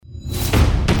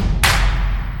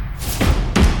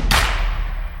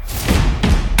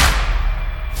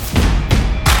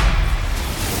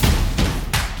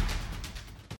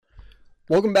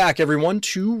Welcome back, everyone,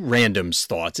 to Random's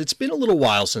Thoughts. It's been a little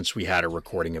while since we had a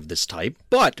recording of this type,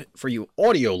 but for you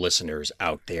audio listeners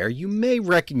out there, you may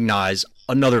recognize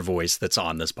another voice that's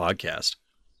on this podcast.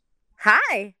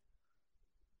 Hi.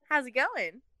 How's it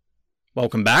going?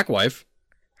 Welcome back, wife.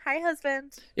 Hi,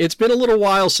 husband. It's been a little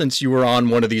while since you were on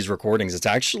one of these recordings. It's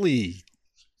actually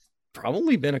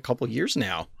probably been a couple years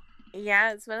now.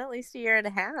 Yeah, it's been at least a year and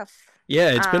a half. Yeah,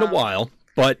 it's been a while,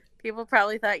 but... People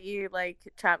probably thought you,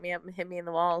 chopped me up and hit me in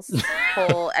the walls.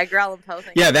 Whole Edgar Allan Poe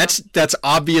thing. Yeah, that's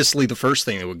obviously the first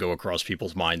thing that would go across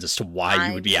people's minds as to why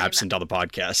you would be absent on the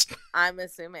podcast. I'm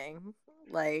assuming.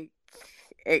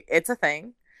 It's a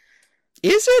thing.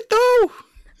 Is it, though?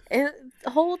 The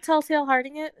whole telltale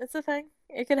hearting it's a thing.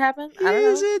 It could happen. I don't know.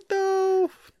 Is it, though?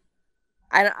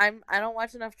 I don't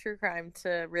watch enough true crime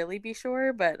to really be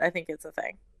sure, but I think it's a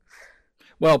thing.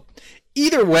 Well,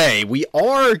 either way, we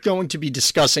are going to be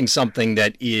discussing something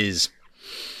that is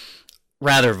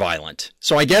rather violent.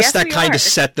 So I guess that kind of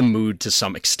set the mood to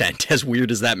some extent, as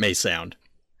weird as that may sound.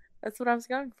 That's what I was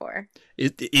going for.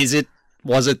 Is it?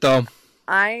 Was it, though?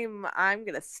 I'm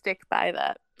going to stick by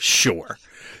that. Sure.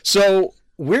 So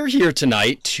we're here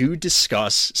tonight to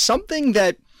discuss something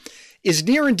that is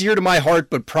near and dear to my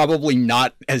heart, but probably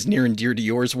not as near and dear to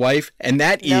yours, wife. And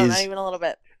that is... not even a little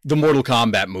bit. The Mortal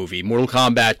Kombat movie, Mortal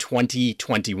Kombat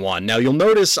 2021. Now, you'll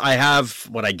notice I have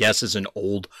what I guess is an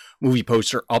old movie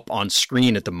poster up on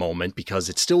screen at the moment because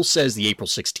it still says the April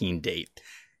 16 date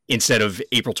instead of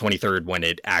April 23rd when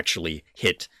it actually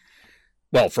hit,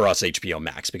 well, for us, HBO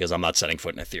Max, because I'm not setting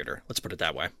foot in a theater. Let's put it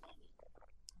that way.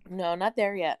 No, not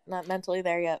there yet. Not mentally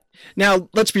there yet. Now,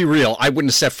 let's be real. I wouldn't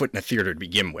have set foot in a theater to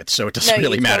begin with, so it doesn't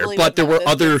really matter. Totally but there were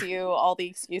other... gives you all the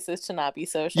excuses to not be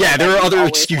social. Yeah, there are other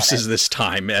excuses this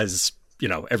time, as, you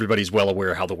know, everybody's well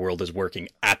aware how the world is working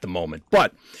at the moment.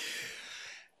 But,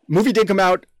 movie did come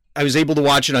out. I was able to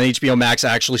watch it on HBO Max.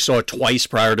 I actually saw it twice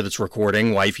prior to this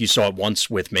recording. Wife, you saw it once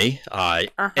with me.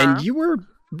 And you were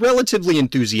relatively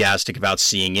enthusiastic about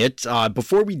seeing it.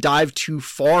 Before we dive too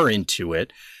far into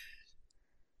it,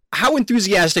 how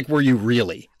enthusiastic were you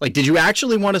really? Did you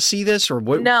actually want to see this or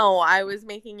what? No, I was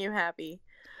making you happy.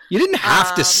 You didn't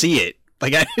have to see it. I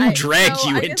didn't drag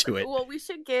you into it. Well, we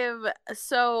should give...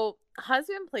 So,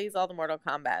 husband plays all the Mortal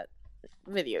Kombat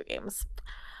video games.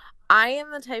 I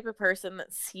am the type of person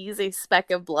that sees a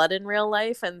speck of blood in real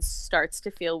life and starts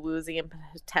to feel woozy and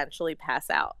potentially pass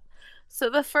out. So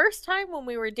the first time when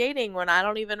we were dating, when I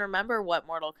don't even remember what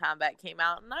Mortal Kombat came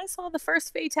out, and I saw the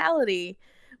first fatality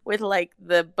with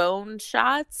the bone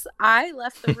shots, I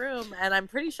left the room and I'm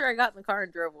pretty sure I got in the car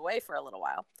and drove away for a little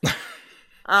while.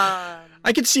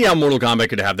 I could see how Mortal Kombat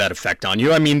could have that effect on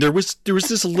you. I mean, there was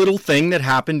this little thing that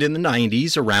happened in the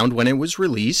 90s around when it was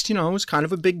released. You know, it was kind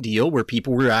of a big deal where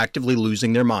people were actively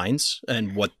losing their minds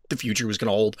and what the future was going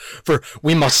to hold for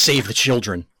we must save the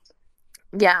children.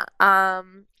 Yeah.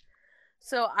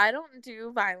 So I don't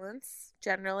do violence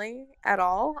generally at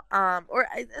all. I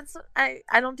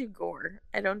don't do gore.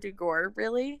 I don't do gore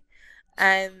really.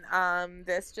 And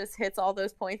this just hits all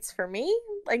those points for me.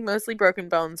 Mostly broken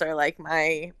bones are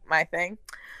my thing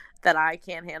that I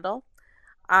can't handle.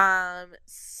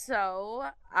 So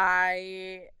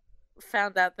I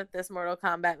found out that this Mortal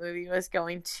Kombat movie was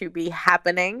going to be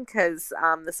happening because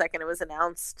the second it was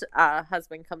announced,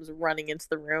 husband comes running into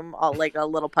the room all like a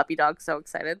little puppy dog, so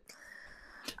excited.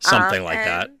 Something like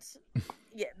that.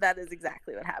 Yeah, that is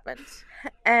exactly what happened.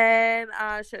 And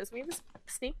shows me this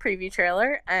sneak preview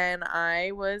trailer, and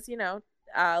I was,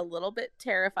 a little bit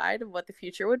terrified of what the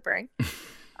future would bring.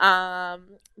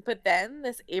 But then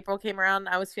this April came around,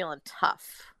 and I was feeling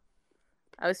tough.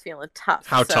 How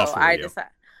tough were you?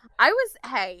 I was,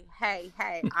 hey.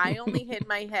 I only hit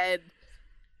my head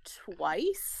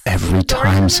twice. Every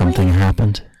time something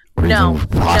happened? Or even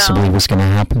possibly was going to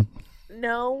happen?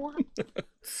 No,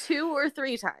 2 or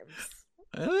 3 times.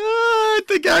 I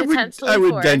think I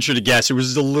would venture to guess it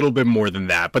was a little bit more than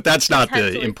that, but that's not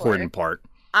the important part.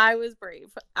 I was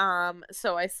brave.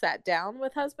 So I sat down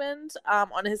with husband.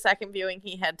 On his second viewing,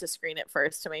 he had to screen it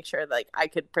first to make sure I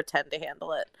could pretend to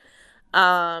handle it.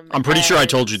 I'm pretty sure I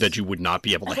told you that you would not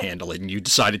be able to handle it, and you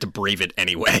decided to brave it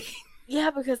anyway. Yeah,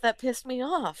 because that pissed me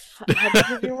off. I had to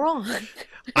prove you wrong.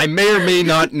 I may or may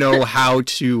not know how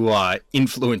to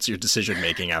influence your decision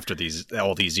making after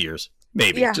all these years.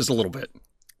 Maybe, just a little bit.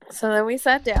 So then we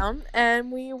sat down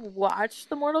and we watched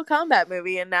the Mortal Kombat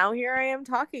movie, and now here I am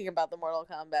talking about the Mortal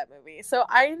Kombat movie. So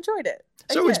I enjoyed it.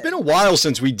 So it's been a while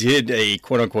since we did a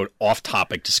quote-unquote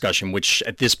off-topic discussion, which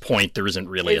at this point there isn't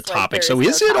really a topic. So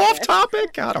is it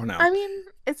off-topic? I don't know. I mean,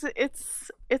 it's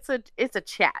a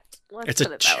chat. Let's it's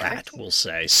a chat, we'll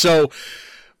say. So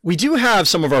We do have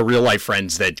some of our real life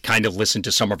friends that kind of listen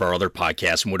to some of our other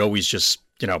podcasts and would always just,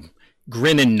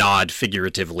 grin and nod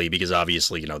figuratively because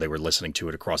obviously, they were listening to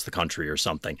it across the country or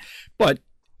something. But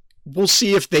we'll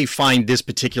see if they find this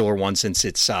particular one, since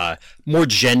it's more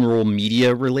general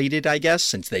media related, I guess,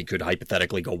 since they could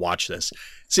hypothetically go watch this.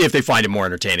 See if they find it more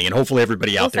entertaining, and hopefully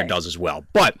everybody out there does as well.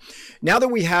 But now that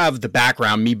we have the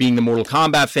background, me being the Mortal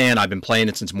Kombat fan, I've been playing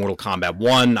it since Mortal Kombat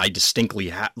 1. I distinctly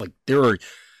have, there are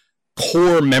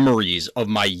core memories of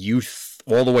my youth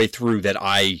all the way through that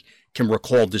I can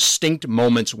recall distinct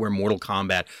moments where Mortal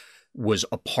Kombat was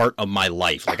a part of my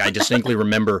life. I distinctly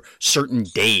remember certain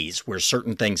days where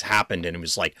certain things happened, and it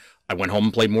was like I went home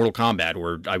and played Mortal Kombat,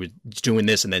 or I was doing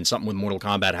this and then something with Mortal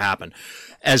Kombat happened.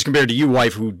 As compared to you,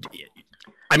 wife, who,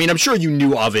 I'm sure you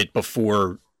knew of it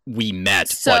before we met.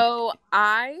 So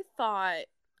I thought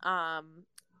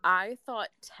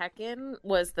Tekken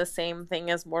was the same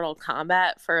thing as Mortal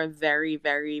Kombat for a very,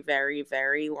 very, very,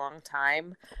 very long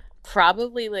time.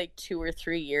 Probably 2 or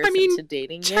 3 years into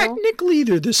dating you. Technically,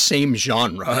 they're the same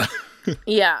genre.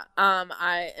 Yeah.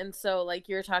 And so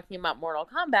you're talking about Mortal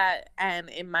Kombat, and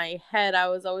in my head I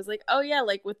was always like, oh yeah,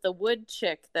 with the wood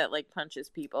chick that punches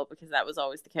people, because that was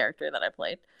always the character that I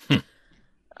played.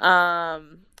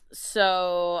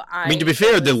 So to be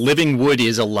fair, the living wood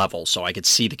is a level, so I could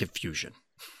see the confusion.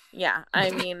 Yeah,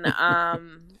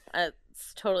 it's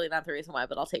totally not the reason why,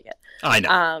 but I'll take it. I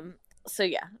know. So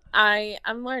yeah,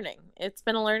 I'm learning. It's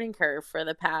been a learning curve for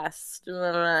the past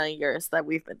years that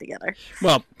we've been together.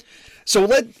 Well, so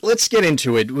let's get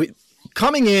into it.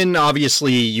 Coming in,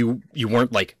 obviously, you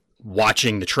weren't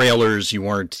watching the trailers. You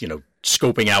weren't,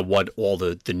 scoping out what all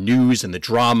the news and the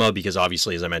drama, because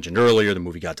obviously, as I mentioned earlier, the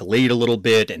movie got delayed a little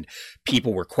bit, and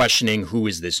people were questioning who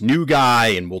is this new guy,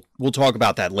 and we'll talk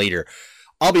about that later.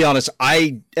 I'll be honest,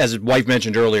 as wife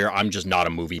mentioned earlier, I'm just not a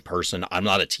movie person. I'm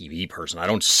not a TV person. I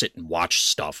don't sit and watch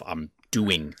stuff. I'm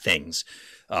doing things,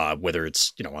 whether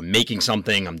it's, I'm making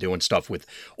something, I'm doing stuff with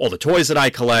all the toys that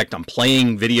I collect, I'm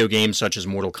playing video games such as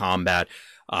Mortal Kombat.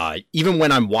 Even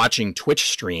when I'm watching Twitch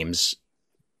streams,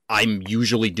 I'm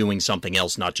usually doing something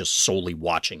else, not just solely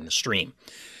watching the stream.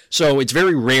 So it's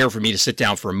very rare for me to sit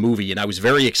down for a movie, and I was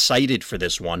very excited for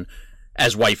this one.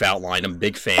 As wife outlined, I'm a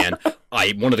big fan.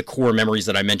 One of the core memories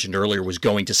that I mentioned earlier was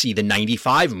going to see the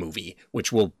 95 movie,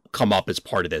 which will come up as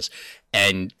part of this.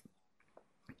 And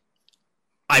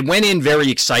I went in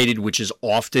very excited, which is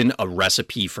often a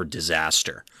recipe for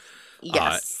disaster.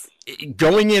 Yes.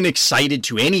 Going in excited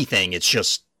to anything, it's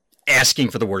just asking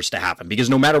for the worst to happen. Because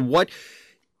no matter what,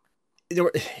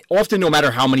 often no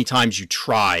matter how many times you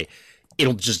try,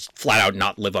 it'll just flat out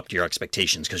not live up to your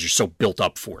expectations because you're so built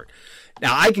up for it.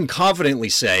 Now, I can confidently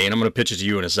say, and I'm going to pitch it to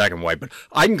you in a second, White, but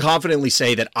I can confidently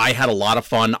say that I had a lot of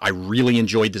fun. I really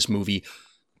enjoyed this movie.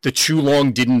 The too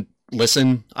long didn't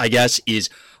listen, I guess, is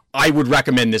I would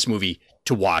recommend this movie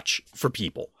to watch for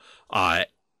people.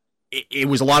 It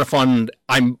was a lot of fun.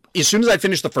 As soon as I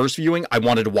finished the first viewing, I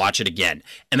wanted to watch it again.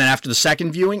 And then after the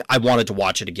second viewing, I wanted to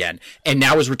watch it again. And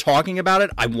now as we're talking about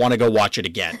it, I want to go watch it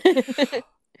again.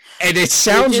 And it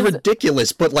sounds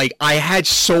ridiculous, but I had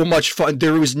so much fun.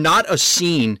 There was not a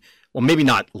scene, well, maybe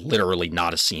not literally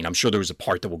not a scene. I'm sure there was a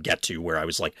part that we'll get to where I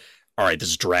was like, all right, this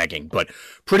is dragging. But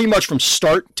pretty much from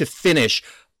start to finish,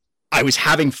 I was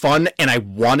having fun and I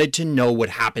wanted to know what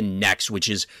happened next, which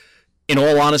is, in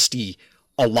all honesty,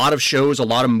 a lot of shows, a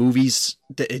lot of movies,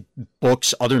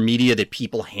 books, other media that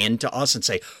people hand to us and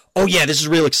say, oh yeah, this is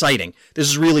real exciting. This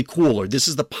is really cool. Or this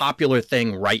is the popular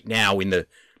thing right now in the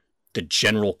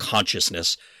general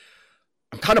consciousness.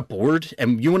 I'm kind of bored.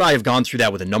 And you and I have gone through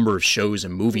that with a number of shows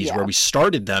and movies where we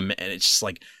started them and it's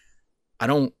just I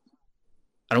don't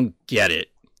get it.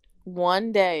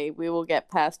 One day we will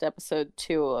get past episode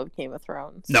 2 of Game of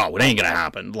Thrones. No, it ain't gonna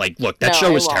happen. Look, that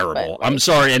show is terrible. I'm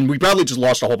sorry, and we probably just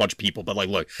lost a whole bunch of people, but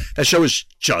look, that show is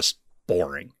just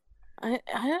boring. I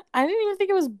didn't even think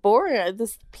it was boring.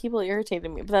 People irritated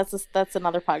me, but that's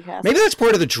another podcast. Maybe that's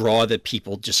part of the draw that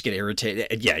people just get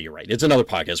irritated. Yeah, you're right. It's another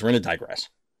podcast. We're gonna digress.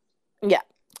 Yeah.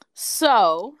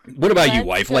 So what about you,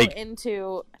 wife?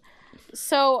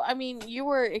 So I mean, you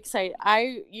were excited.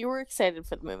 You were excited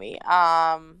for the movie.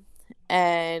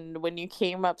 And when you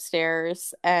came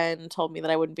upstairs and told me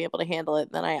that I wouldn't be able to handle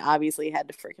it, then I obviously had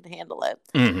to freaking handle it.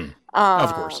 Mm-hmm.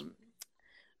 Of course.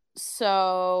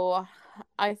 So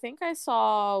I think I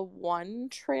saw one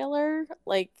trailer.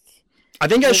 I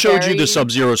think I showed you the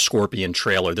Sub-Zero Scorpion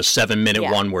trailer, the 7-minute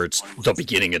one where it's the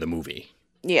beginning of the movie.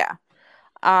 Yeah.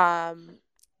 And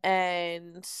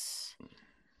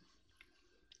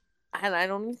and I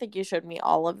don't even think you showed me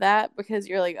all of that because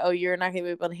you're like, oh, you're not going to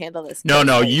be able to handle this.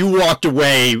 No, you walked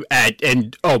away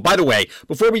and oh, by the way,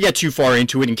 before we get too far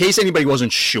into it, in case anybody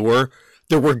wasn't sure,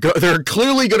 there are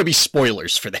clearly going to be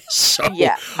spoilers for this. So,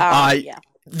 yeah.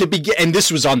 And this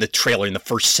was on the trailer in the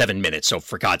first 7 minutes, so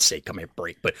for God's sake, come here,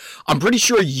 break. But I'm pretty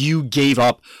sure you gave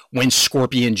up when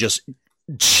Scorpion just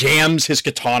jams his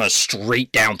katana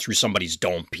straight down through somebody's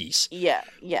dome piece. Yeah,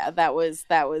 that was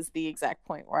the exact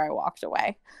point where I walked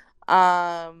away.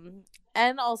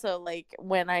 And also, like,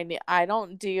 when I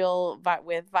don't deal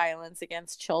with violence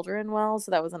against children well,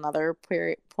 so that was another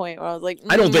point where I was like,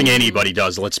 I don't think anybody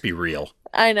does. Let's be real.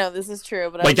 I know this is true,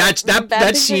 but like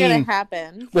that scene gonna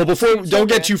happen. Well, don't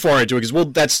get too far into it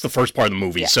because that's the first part of the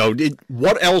movie. Yeah. So,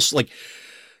 what else? Like,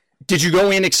 did you go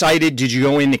in excited? Did you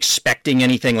go in expecting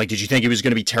anything? Like, did you think it was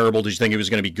going to be terrible? Did you think it was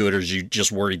going to be good, or did you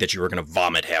just worried that you were going to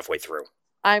vomit halfway through?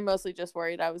 I mostly just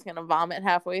worried I was going to vomit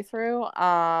halfway through.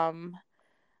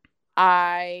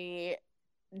 I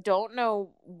don't know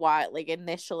why. Like,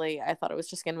 initially, I thought it was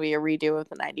just going to be a redo of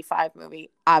the 95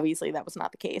 movie. Obviously, that was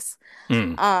not the case.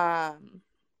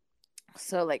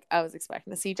 So, like, I was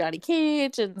expecting to see Johnny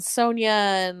Cage and Sonya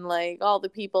and, like, all the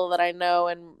people that I know.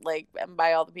 And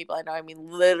by all the people I know, I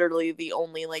mean literally the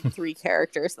only, like, 3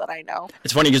 characters that I know.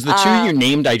 It's funny because the 2 you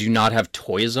named I do not have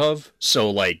toys of. So,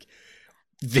 like,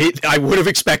 I would have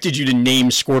expected you to name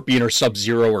Scorpion or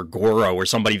Sub-Zero or Goro or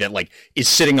somebody that, like, is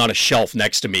sitting on a shelf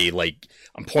next to me. Like,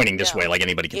 I'm pointing this way like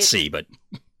anybody can see, but...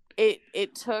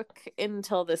 It took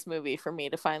until this movie for me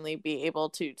to finally be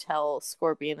able to tell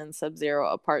Scorpion and Sub-Zero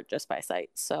apart just by sight.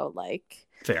 So, like...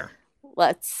 Fair.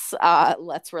 Let's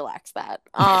relax that.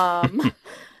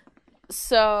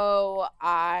 So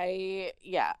I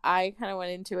kind of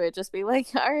went into it just be like,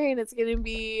 all right, it's gonna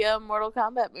be a Mortal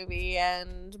Kombat movie,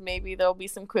 and maybe there'll be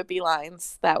some quippy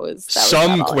lines. That was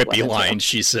some quippy lines,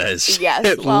 she says.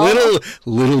 Yes. Well,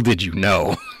 little did you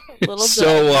know. Little did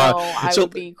I know I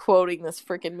would be quoting this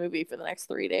freaking movie for the next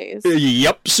 3 days.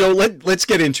 Yep. So let's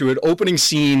get into it. Opening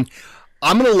scene.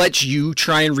 I'm gonna let you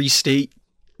try and restate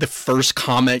the first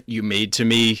comment you made to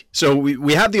me. So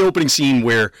we have the opening scene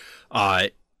where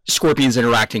Scorpion's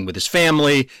interacting with his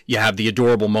family. You have the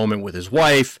adorable moment with his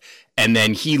wife, and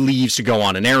then he leaves to go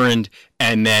on an errand,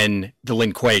 and then the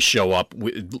Lin Kuei show up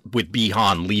with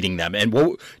Bi-Han leading them. And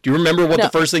do you remember what the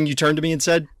first thing you turned to me and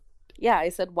said? Yeah, I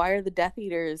said, why are the Death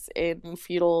Eaters in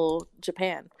feudal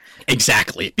Japan?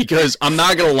 Exactly, because I'm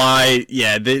not going to lie,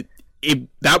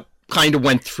 that kind of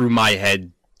went through my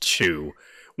head, too,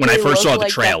 when I first saw the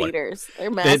trailer.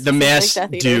 The masks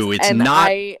do. It's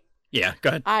not... Yeah, go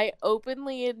ahead. I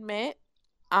openly admit,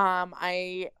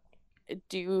 I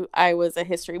was a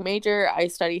history major. I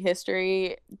study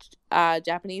history.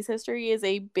 Japanese history is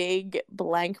a big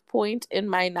blank point in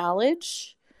my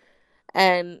knowledge.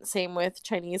 And same with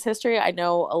Chinese history. I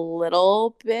know a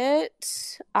little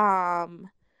bit.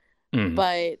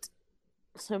 But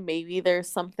so maybe there's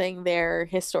something there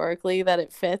historically that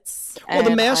it fits. Well,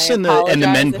 the masks and the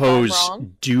men pose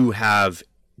do have,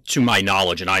 to my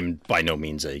knowledge, and I'm by no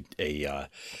means a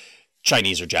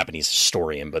Chinese or Japanese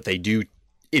historian, but they do,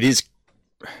 it is,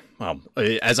 well,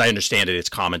 as I understand it, it's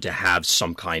common to have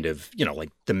some kind of,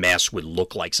 like the mask would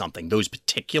look like something. Those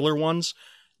particular ones,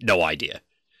 no idea.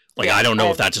 Like, I don't know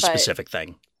if that's a specific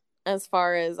thing. As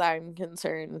far as I'm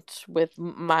concerned, with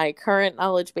my current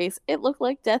knowledge base, it looked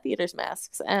like Death Eaters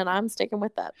masks, and I'm sticking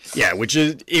with that. Yeah,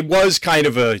 it was kind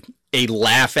of a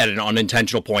laugh at an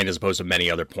unintentional point as opposed to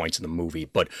many other points in the movie.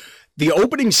 But the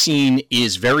opening scene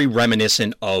is very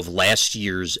reminiscent of last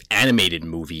year's animated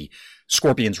movie,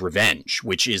 Scorpion's Revenge,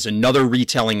 which is another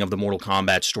retelling of the Mortal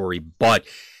Kombat story, but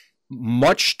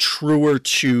much truer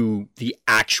to the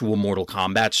actual Mortal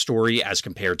Kombat story as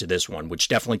compared to this one, which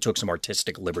definitely took some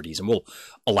artistic liberties, and we'll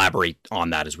elaborate on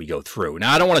that as we go through.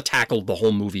 Now, I don't want to tackle the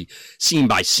whole movie scene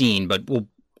by scene, but we'll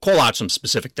call out some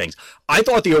specific things. I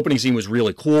thought the opening scene was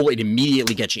really cool. It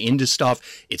immediately gets you into stuff.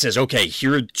 It says, okay,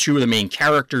 here are 2 of the main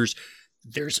characters.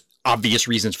 There's obvious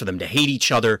reasons for them to hate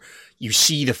each other. You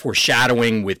see the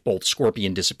foreshadowing with both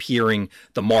Scorpion disappearing,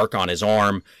 the mark on his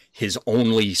arm, his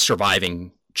only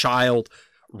surviving child,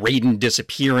 Raiden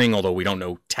disappearing, although we don't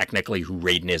know technically who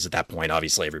Raiden is at that point.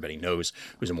 Obviously, everybody knows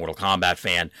who's a Mortal Kombat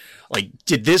fan. Like,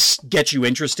 did this get you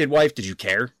interested, wife? Did you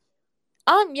care?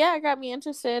 Yeah, it got me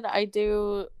interested. I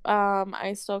do.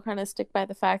 I still kind of stick by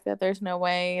the fact that there's no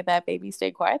way that baby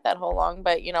stayed quiet that whole long,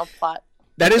 but, plot.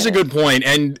 That is a good point.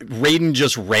 And Raiden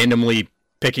just randomly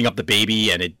picking up the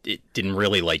baby, and it didn't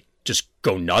really, like, just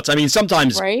go nuts. I mean,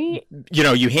 sometimes, right?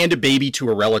 You hand a baby to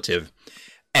a relative,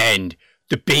 and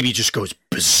the baby just goes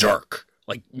berserk.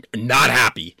 like not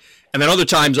happy. And then other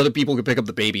times, other people could pick up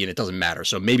the baby and it doesn't matter.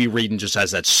 So maybe Raiden just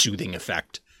has that soothing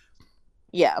effect.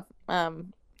 Yeah.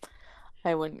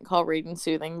 I wouldn't call Raiden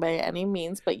soothing by any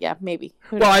means, but yeah, maybe.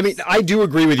 Well, I mean, I do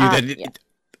agree with you that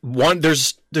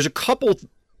there's a couple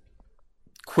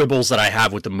quibbles that I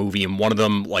have with the movie, and one of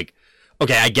them, like,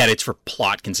 okay, I get it's for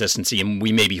plot consistency, and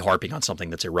we may be harping on something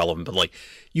that's irrelevant, but like,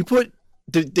 you put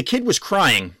the kid was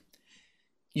crying,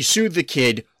 you soothe the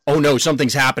kid, oh no,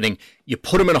 something's happening, you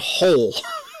put him in a hole,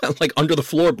 like under the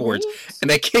floorboards, and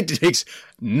that kid makes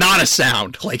not a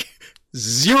sound, like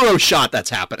zero shot that's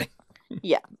happening.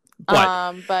 Yeah.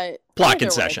 But plot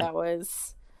concession. That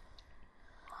was.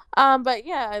 But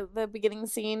yeah, the beginning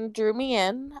scene drew me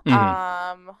in.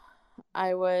 Mm-hmm.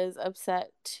 I was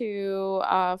upset to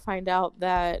find out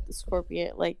that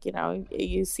Scorpion, like, you know,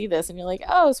 you see this and you're like,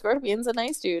 oh, Scorpion's a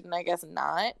nice dude, and I guess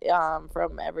not.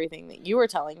 From everything that you were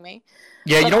telling me.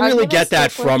 Yeah, but you don't really get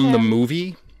that from the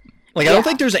movie. Like, I don't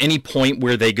think there's any point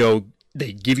where they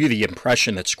give you the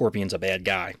impression that Scorpion's a bad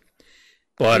guy.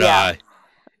 But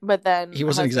but then he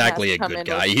wasn't exactly a good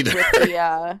guy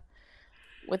either.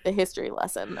 With the history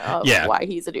lesson of why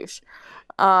he's a douche.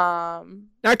 Now,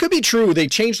 it could be true. They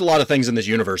changed a lot of things in this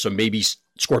universe, so maybe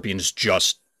Scorpion's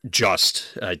just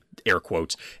air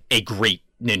quotes, a great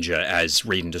ninja, as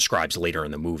Raiden describes later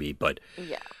in the movie. But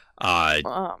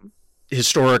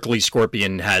historically,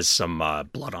 Scorpion has some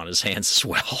blood on his hands as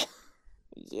well.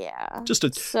 Yeah. Just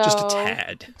a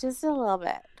tad. Just a little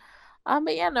bit.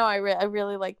 But yeah, no, I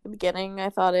really liked the beginning. I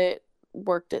thought it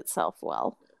worked itself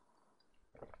well.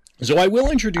 So I will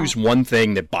introduce one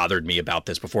thing that bothered me about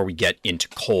this before we get into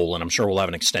Cole, and I'm sure we'll have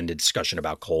an extended discussion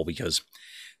about Cole, because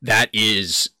that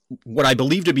is what I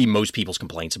believe to be most people's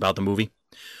complaints about the movie.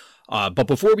 But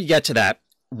before we get to that,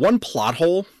 one plot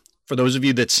hole, for those of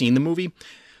you that's seen the movie,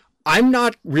 I'm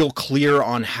not real clear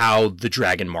on how the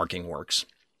dragon marking works.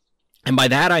 And by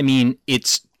that, I mean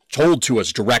it's told to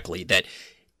us directly that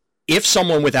if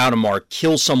someone without a mark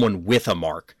kills someone with a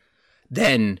mark,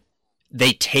 then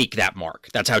they take that mark.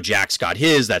 That's how Jax got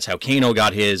his. That's how Kano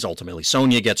got his. Ultimately,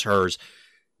 Sonya gets hers.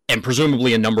 And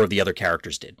presumably a number of the other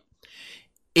characters did.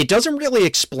 It doesn't really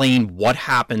explain what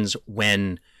happens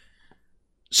when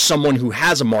someone who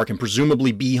has a mark, and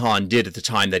presumably Bi-Han did at the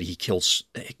time that he killed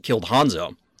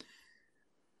Hanzo.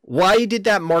 Why did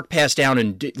that mark pass down?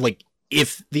 And like,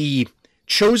 if the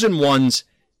chosen ones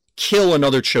kill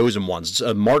another chosen ones,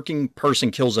 a marking person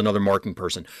kills another marking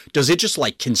person, does it just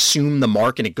like consume the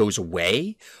mark and it goes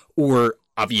away? Or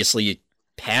obviously it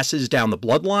passes down the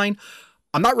bloodline?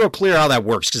 I'm not real clear how that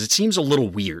works because it seems a little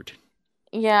weird.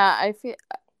 Yeah,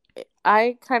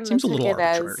 I kind of took it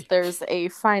as there's a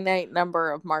finite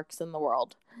number of marks in the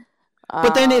world.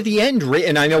 But then at the end,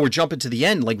 and I know we're jumping to the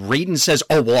end, like Raiden says,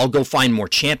 oh, well, I'll go find more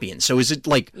champions. So is it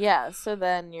like... Yeah, so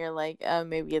then you're like,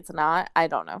 maybe it's not. I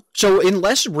don't know. So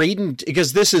unless Raiden...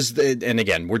 Because this is... And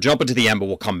again, we're jumping to the end, but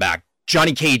we'll come back.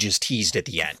 Johnny Cage is teased at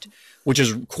the end, which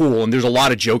is cool. And there's a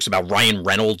lot of jokes about Ryan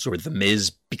Reynolds or The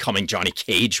Miz becoming Johnny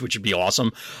Cage, which would be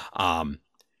awesome.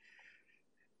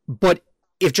 But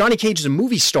if Johnny Cage is a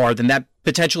movie star, then that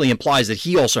potentially implies that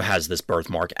he also has this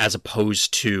birthmark, as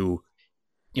opposed to...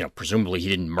 You know, presumably he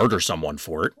didn't murder someone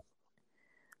for it.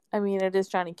 I mean, it is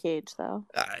Johnny Cage, though.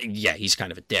 Yeah, he's kind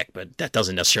of a dick, but that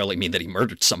doesn't necessarily mean that he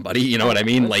murdered somebody. You know what I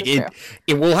mean? Like,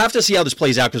 we'll have to see how this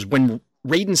plays out, because when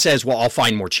Raiden says, well, I'll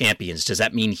find more champions, does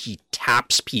that mean he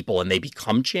taps people and they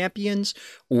become champions?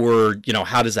 Or, you know,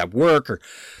 how does that work? Or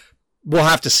we'll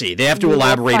have to see. They have to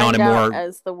elaborate on it more.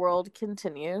 As the world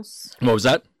continues. What was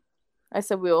that? I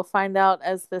said we will find out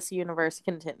as this universe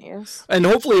continues. And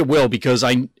hopefully it will, because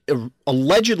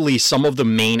allegedly some of the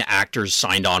main actors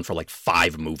signed on for like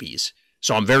 5 movies.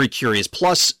 So I'm very curious.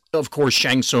 Plus, of course,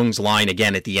 Shang Tsung's line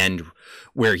again at the end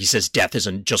where he says death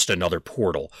isn't just another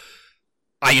portal.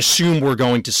 I assume we're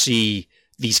going to see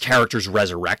these characters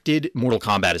resurrected. Mortal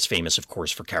Kombat is famous, of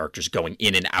course, for characters going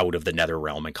in and out of the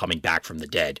Netherrealm and coming back from the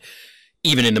dead,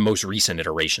 even in the most recent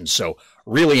iterations. So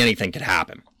really anything could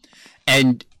happen.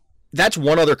 And that's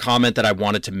one other comment that I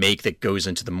wanted to make that goes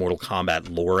into the Mortal Kombat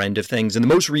lore end of things. And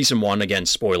the most recent one, again,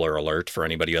 spoiler alert for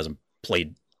anybody who hasn't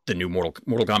played the new Mortal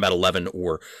Kombat 11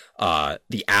 or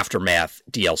the Aftermath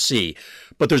DLC,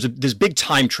 but there's this big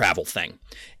time travel thing.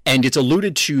 And it's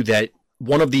alluded to that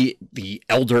one of the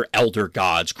elder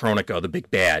gods, Kronika, the big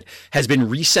bad, has been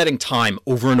resetting time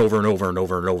over and over and over and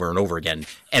over and over and over again.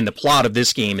 And the plot of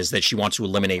this game is that she wants to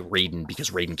eliminate Raiden because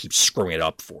Raiden keeps screwing it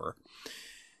up for her.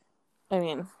 I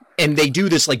mean... And they do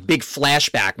this like big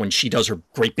flashback when she does her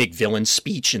great big villain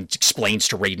speech and explains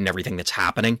to Raiden everything that's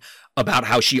happening about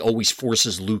how she always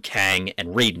forces Liu Kang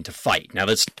and Raiden to fight. Now,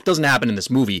 this doesn't happen in this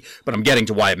movie, but I'm getting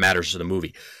to why it matters to the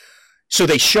movie. So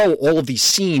they show all of these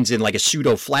scenes in like a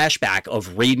pseudo flashback of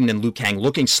Raiden and Liu Kang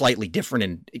looking slightly different,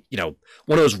 and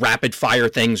one of those rapid fire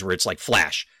things where it's like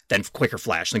flash, then quicker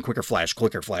flash, then quicker flash,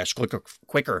 quicker flash,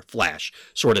 quicker flash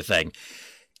sort of thing,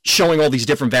 showing all these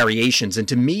different variations. And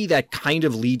to me, that kind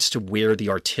of leads to where the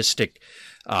artistic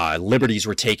liberties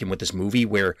were taken with this movie,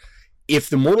 where if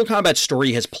the Mortal Kombat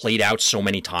story has played out so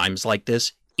many times like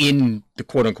this in the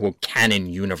quote unquote canon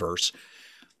universe,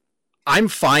 I'm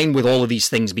fine with all of these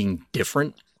things being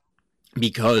different,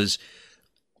 because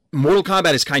Mortal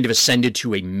Kombat has kind of ascended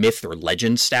to a myth or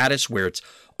legend status where it's,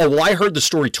 oh, well, I heard the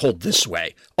story told this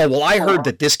way. Oh, well, I heard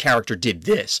that this character did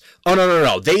this. Oh,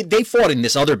 no. They fought in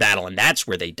this other battle, and that's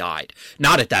where they died.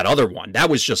 Not at that other one. That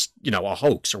was just, a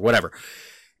hoax or whatever.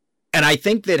 And I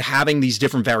think that having these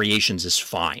different variations is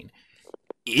fine.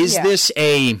 Is this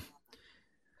a...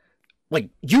 Like,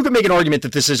 you could make an argument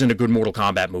that this isn't a good Mortal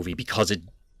Kombat movie because it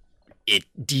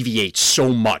deviates so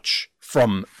much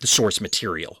from the source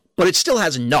material, but it still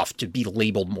has enough to be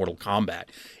labeled Mortal Kombat,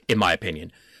 in my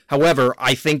opinion. However,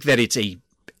 I think that it's a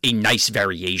nice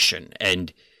variation,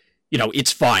 and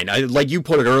it's fine. Like you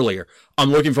put it earlier,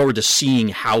 I'm looking forward to seeing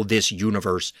how this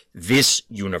universe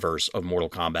of Mortal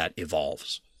Kombat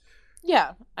evolves.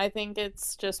 Yeah, I think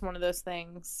it's just one of those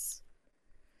things.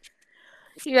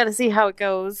 You got to see how it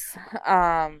goes,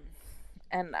 and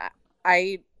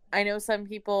I know some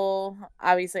people,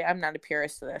 obviously I'm not a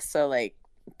purist to this, so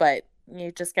but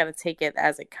you just got to take it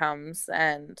as it comes,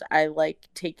 and I like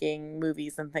taking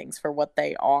movies and things for what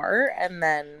they are, and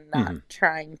then not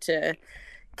trying to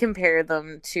compare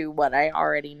them to what I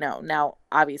already know. Now,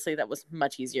 obviously that was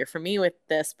much easier for me with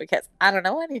this because I don't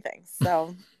know anything,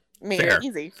 so made it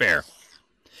easy. Fair.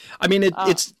 I mean,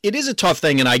 it is a tough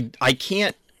thing, and I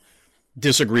can't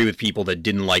disagree with people that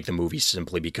didn't like the movie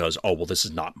simply because, oh, well, this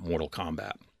is not Mortal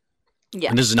Kombat. Yeah.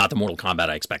 And this is not the Mortal Kombat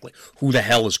I expect. Like, who the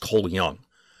hell is Cole Young?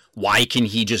 Why can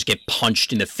he just get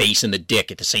punched in the face and the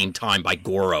dick at the same time by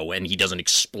Goro and he doesn't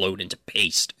explode into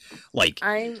paste?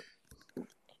 Because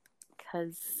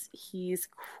he's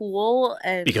cool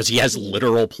and... Because he has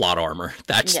literal plot armor.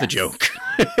 That's the joke.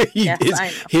 I know.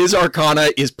 His Arcana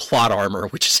is plot armor,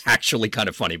 which is actually kind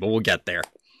of funny, but we'll get there.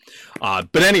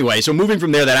 But anyway, so moving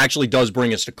from there, that actually does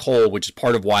bring us to Cole, which is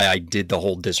part of why I did the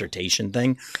whole dissertation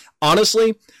thing.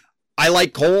 Honestly, I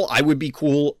like Cole. I would be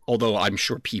cool, although I'm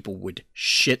sure people would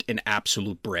shit an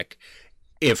absolute brick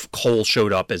if Cole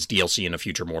showed up as DLC in a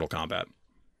future Mortal Kombat.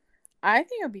 I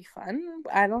think it would be fun.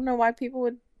 I don't know why people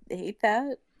would hate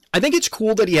that. I think it's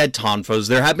cool that he had tonfas.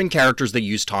 There have been characters that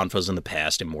used tonfas in the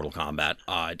past in Mortal Kombat.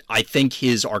 I think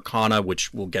his Arcana,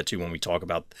 which we'll get to when we talk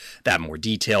about that in more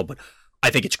detail, but I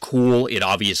think it's cool. It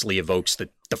obviously evokes the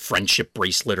friendship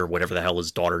bracelet or whatever the hell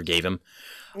his daughter gave him.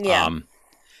 Yeah.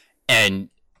 And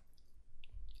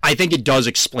I think it does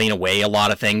explain away a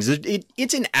lot of things.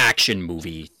 It's an action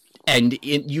movie, and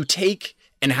you take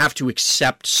and have to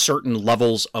accept certain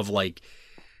levels of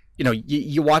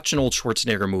you watch an old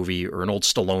Schwarzenegger movie or an old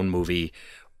Stallone movie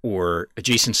or a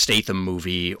Jason Statham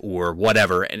movie or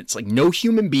whatever, and it's like no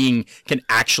human being can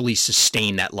actually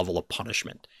sustain that level of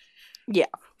punishment. Yeah.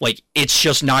 It's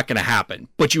just not going to happen.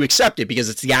 But you accept it because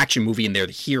it's the action movie and they're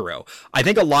the hero. I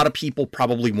think a lot of people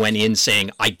probably went in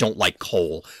saying, I don't like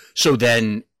Cole. So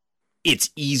then it's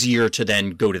easier to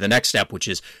then go to the next step, which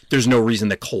is there's no reason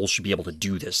that Cole should be able to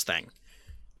do this thing.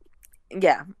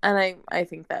 Yeah, and I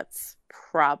think that's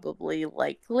probably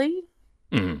likely.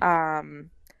 Mm-hmm.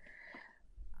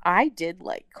 I did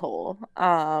like Cole.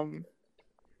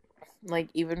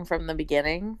 Even from the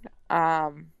beginning.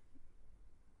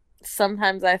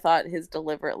 Sometimes I thought his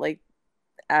delivery,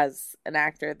 as an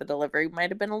actor, the delivery might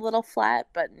have been a little flat,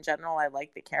 but in general, I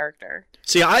liked the character.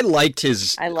 See, I liked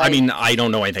his... I mean, I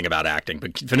don't know anything about acting,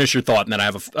 but finish your thought, and then I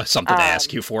have something to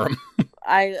ask you for him.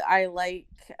 I like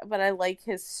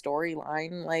his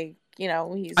storyline.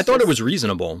 He's... I thought it was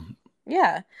reasonable.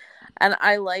 Yeah, and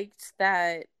I liked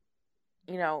that,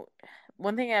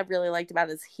 one thing I really liked about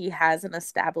it is he has an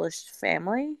established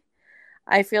family.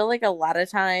 I feel like a lot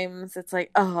of times it's like,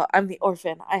 oh, I'm the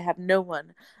orphan. I have no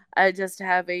one. I just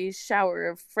have a shower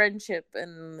of friendship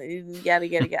and yada,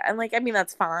 yada, yada. And I mean,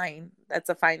 that's fine. That's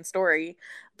a fine story.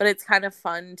 But it's kind of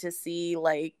fun to see,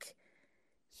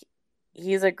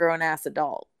 he's a grown-ass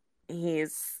adult.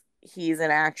 He's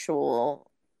an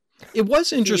actual... It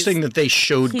was interesting that they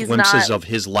showed glimpses of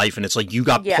his life, and it's like you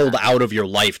got pulled out of your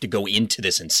life to go into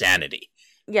this insanity.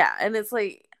 Yeah, and it's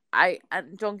like... I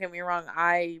don't get me wrong,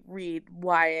 I read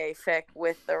YA fic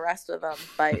with the rest of them,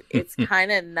 but it's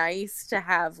kind of nice to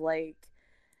have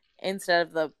instead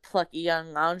of the plucky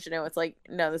young ingenue, it's like,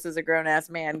 no, this is a grown-ass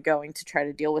man going to try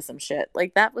to deal with some shit.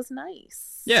 Like, that was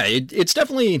nice. Yeah, it's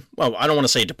definitely, well, I don't want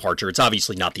to say departure. It's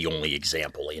obviously not the only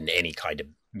example in any kind of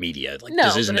media. Like, No,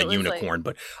 this isn't but a it was unicorn,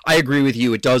 but I agree with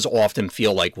you. It does often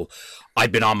feel like, well,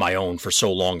 I've been on my own for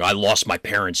so long. I lost my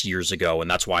parents years ago, and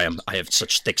that's why I have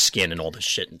such thick skin and all this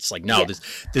shit. And it's like, no, Yeah.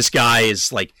 this guy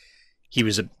is like, he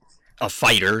was a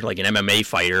fighter, like an MMA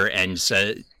fighter, and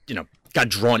said, you know, got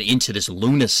drawn into this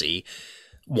lunacy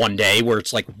one day where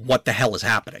it's like, what the hell is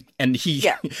happening? And he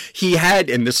had,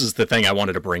 and this is the thing I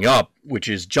wanted to bring up, which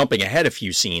is jumping ahead a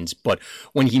few scenes, but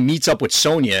when he meets up with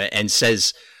Sonya and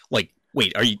says, like,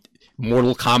 wait, are you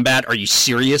Mortal Kombat? Are you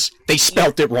serious? They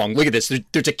spelt it wrong. Look at this.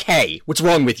 There's a K. What's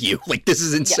wrong with you? Like, this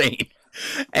is insane.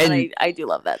 Yeah. And I do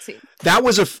love that scene. that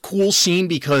was a cool scene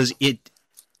because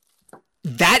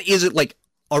that isn't like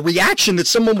a reaction that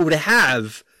someone would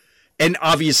have. And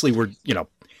obviously we're, you know,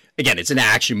 again, it's an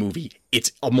action movie.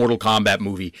 It's a Mortal Kombat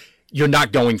movie. You're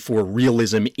not going for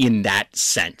realism in that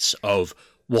sense of,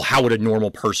 well, how would a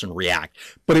normal person react?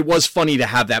 But it was funny to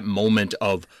have that moment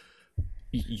of,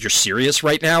 you're serious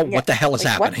right now? Yeah. What the hell is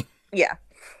Like, happening? Yeah,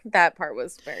 that part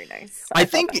was very nice. I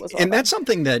thought think, that was well and done. that's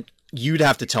something that you'd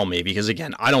have to tell me because,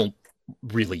 again, I don't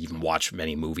really even watch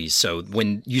many movies. So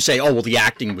when you say, oh, well, the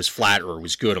acting was flat or it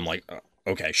was good, I'm like, oh,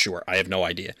 okay, sure. I have no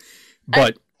idea.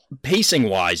 But pacing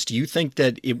wise, do you think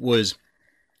that it was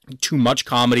too much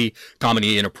comedy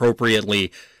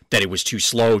inappropriately, that it was too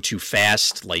slow, too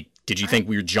fast? Like, did you think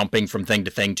we were jumping from thing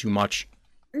to thing too much?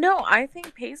 No, I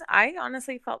think I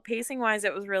honestly felt pacing wise,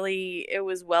 it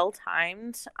was well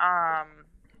timed.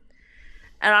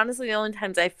 And honestly, the only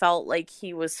times I felt like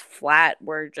he was flat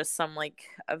were just some like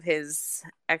of his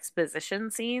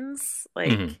exposition scenes,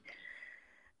 like, Mhm.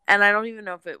 and I don't even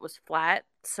know if it was flat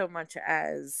so much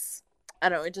as, I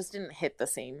don't know, it just didn't hit the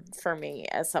same for me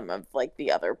as some of like the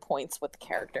other points with the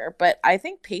character. But I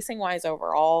think pacing wise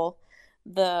overall,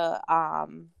 the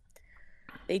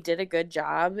they did a good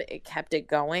job. It kept it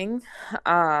going.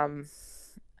 And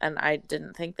I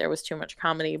didn't think there was too much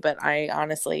comedy, but I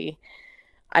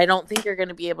don't think you're going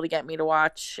to be able to get me to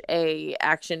watch a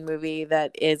action movie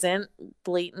that isn't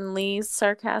blatantly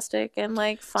sarcastic and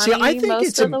like funny I think most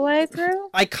it's of the way through.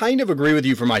 I kind of agree with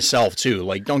you for myself too.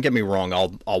 Like, don't get me wrong,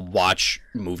 I'll watch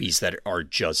movies that are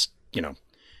just, you know,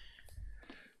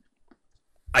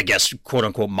 I guess, quote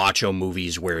unquote, macho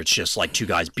movies where it's just like two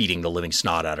guys beating the living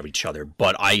snot out of each other.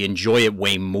 But I enjoy it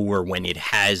way more when it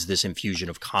has this infusion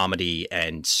of comedy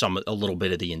and a little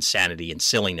bit of the insanity and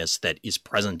silliness that is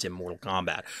present in Mortal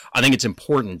Kombat. I think it's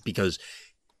important because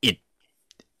it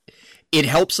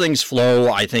helps things flow.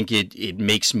 I think it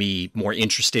makes me more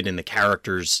interested in the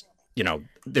characters. You know,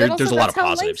 there's a lot of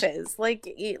positives. Life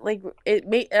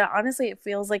is. Honestly, it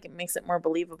feels like it makes it more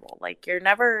believable. Like, you're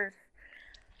never,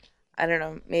 I don't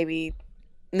know, maybe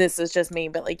this is just me,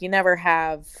 but like, you never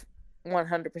have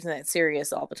 100%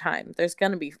 serious all the time. There's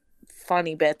going to be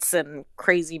funny bits and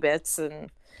crazy bits and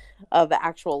of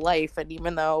actual life. And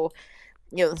even though,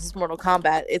 you know, this is Mortal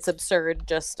Kombat, it's absurd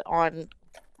just on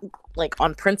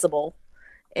principle.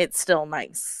 It's still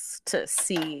nice to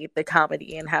see the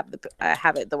comedy and have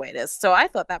it the way it is. So I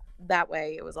thought that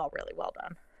way it was all really well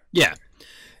done. Yeah.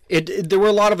 There were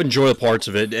a lot of enjoyable parts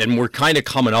of it, and we're kind of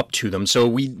coming up to them. So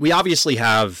we obviously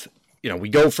have, you know, we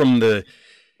go from the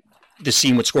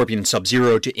scene with Scorpion and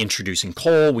Sub-Zero to introducing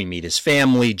Cole. We meet his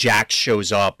family. Jax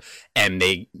shows up, and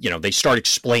they start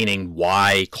explaining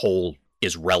why Cole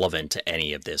is relevant to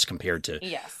any of this compared to,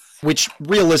 yes, which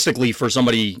realistically for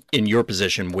somebody in your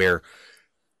position where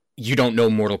you don't know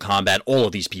Mortal Kombat, all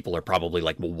of these people are probably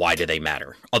like, well, why do they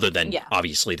matter? Other than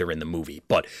obviously they're in the movie,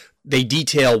 but they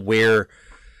detail where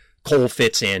Cole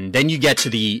fits in. Then you get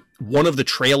to one of the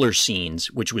trailer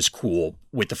scenes, which was cool,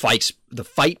 with the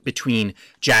fight between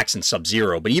Jax and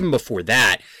Sub-Zero. But even before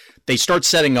that, they start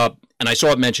setting up, and I saw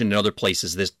it mentioned in other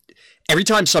places, this every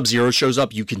time Sub-Zero shows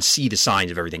up, you can see the signs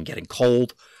of everything getting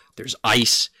cold. There's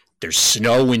ice. There's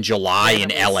snow in July in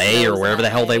LA or wherever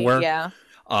the hell they were. Yeah.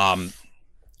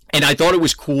 And I thought it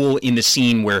was cool in the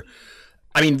scene where,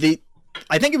 I mean,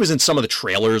 I think it was in some of the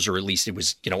trailers, or at least it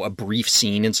was, you know, a brief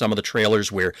scene in some of the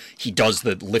trailers where he does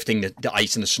the lifting the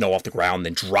ice and the snow off the ground,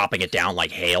 then dropping it down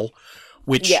like hail,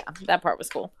 which... Yeah, that part was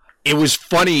cool. It was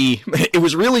funny. It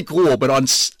was really cool, but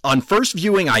on first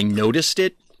viewing, I noticed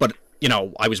it, but, you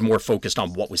know, I was more focused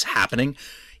on what was happening.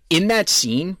 In that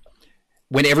scene,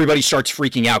 when everybody starts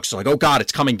freaking out, because like, oh God,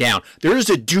 it's coming down, there is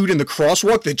a dude in the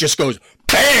crosswalk that just goes,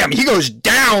 bam! He goes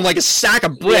down like a sack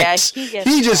of bricks. Yeah,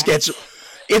 he just gets...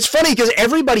 It's funny because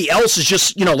everybody else is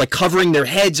just, you know, like covering their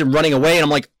heads and running away. And I'm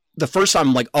like, the first time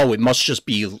I'm like, oh, it must just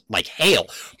be like hail.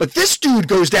 But this dude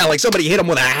goes down like somebody hit him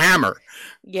with a hammer.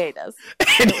 Yeah, he does.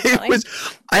 And it was,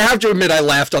 I have to admit, I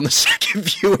laughed on the second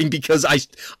viewing because I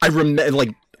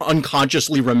like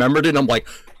unconsciously remembered it. I'm like,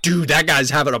 dude, that guy's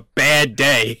having a bad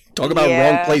day. Talk about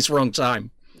wrong place, wrong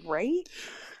time. Right?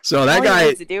 So that all guy he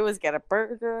needs to do is get a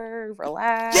burger,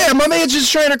 relax. Yeah, my man's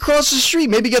just trying to cross the street,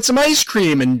 maybe get some ice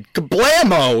cream, and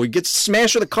kablamo, he gets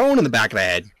smashed with a cone in the back of the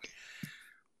head.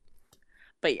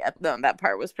 But yeah, no, that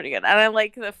part was pretty good. And I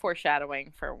like the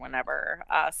foreshadowing for whenever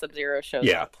Sub-Zero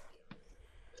shows up.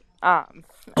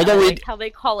 Although I like how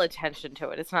they call attention to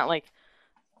it. It's not like,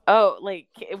 oh, like,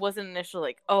 it wasn't initially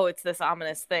like, oh, it's this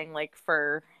ominous thing, like,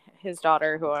 for his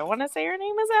daughter, who I want to say her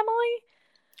name is Emily.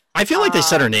 I feel like they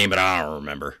said her name, but I don't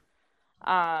remember.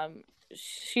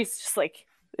 She's just like,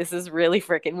 this is really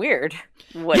freaking weird.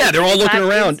 They're all looking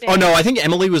around. Oh, no, I think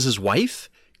Emily was his wife.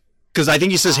 Because I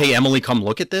think he says, hey, Emily, come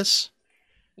look at this.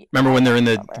 Remember when they're in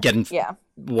the getting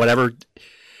whatever?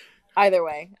 Either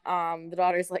way, the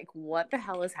daughter's like, what the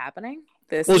hell is happening?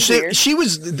 She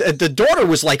was, the daughter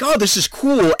was like, oh, this is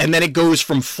cool. And then it goes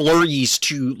from flurries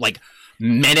to like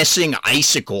menacing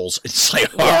icicles. It's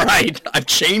like, all right, I've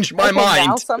changed my mind.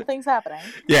 Now something's happening.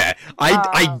 Yeah,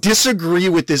 I disagree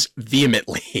with this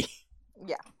vehemently.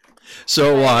 Yeah.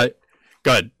 So,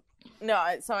 good. No,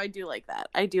 so I do like that.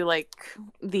 I do like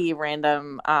the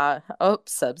random,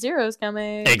 Sub-Zero's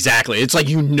coming. Exactly. It's like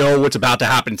you know what's about to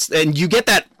happen. And you get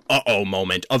that uh-oh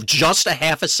moment of just a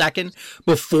half a second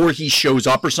before he shows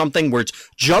up or something where it's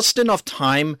just enough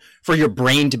time for your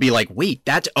brain to be like, wait,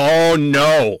 oh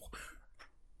no.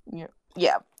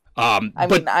 Yeah.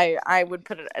 I would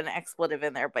put an expletive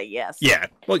in there, but yes. Yeah.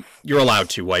 Well, you're allowed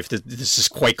to, wife. This is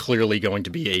quite clearly going to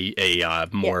be a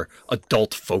more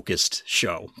adult-focused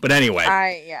show. But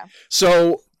anyway.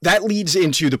 So that leads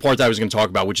into the part that I was going to talk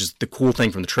about, which is the cool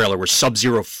thing from the trailer where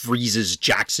Sub-Zero freezes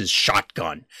Jax's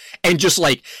shotgun. And just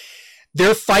like,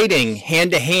 they're fighting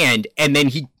hand to hand, and then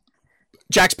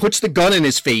Jax puts the gun in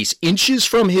his face, inches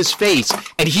from his face,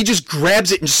 and he just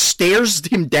grabs it and stares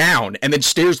him down, and then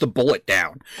stares the bullet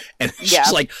down. And it's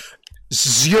just like,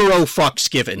 zero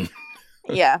fucks given.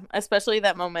 Yeah, especially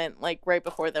that moment, like, right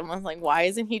before them, was like, why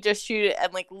isn't he just shooting?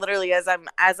 And, like, literally, as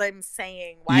I'm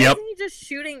saying, why isn't he just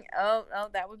shooting? Oh,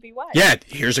 that would be why. Yeah,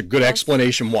 here's a good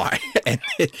explanation why.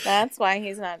 That's why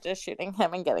he's not just shooting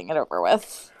him and getting it over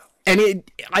with. And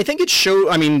I think it showed,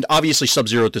 I mean, obviously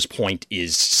Sub-Zero at this point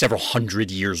is several hundred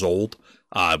years old.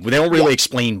 They don't really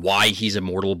explain why he's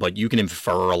immortal, but you can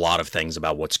infer a lot of things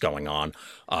about what's going on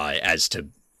as to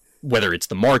whether it's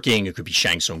the marking, it could be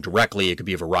Shang Tsung directly, it could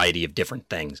be a variety of different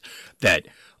things that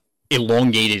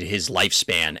elongated his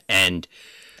lifespan. And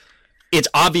it's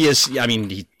obvious, I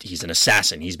mean, he's an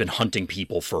assassin. He's been hunting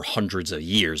people for hundreds of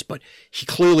years, but he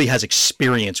clearly has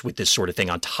experience with this sort of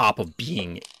thing on top of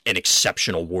being an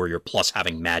exceptional warrior plus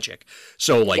having magic.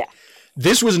 So, like,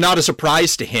 this was not a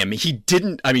surprise to him. He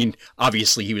didn't, I mean,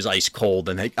 obviously he was ice cold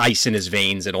and ice in his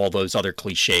veins and all those other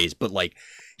cliches, but, like,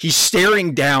 he's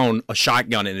staring down a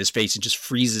shotgun in his face and just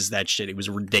freezes that shit. It was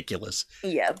ridiculous.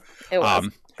 Yeah, it was.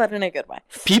 But in a good way.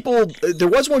 There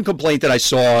was one complaint that I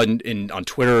saw on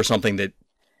Twitter or something that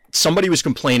somebody was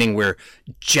complaining where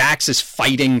Jax is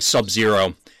fighting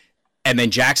Sub-Zero and then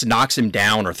Jax knocks him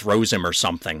down or throws him or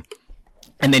something.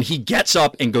 And then he gets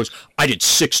up and goes, I did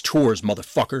 6 tours,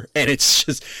 motherfucker. And it's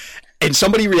just, and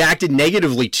somebody reacted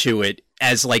negatively to it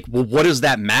as like, well, what does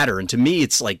that matter? And to me,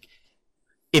 it's like,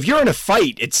 if you're in a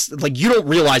fight, it's like you don't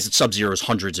realize that Sub-Zero is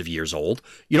hundreds of years old.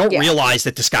 You don't realize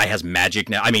that this guy has magic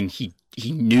now. I mean, he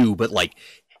knew, but like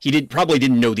he probably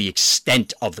didn't know the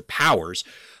extent of the powers.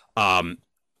 And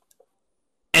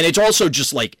it's also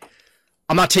just like,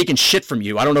 I'm not taking shit from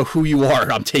you. I don't know who you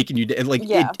are. I'm taking you to, like,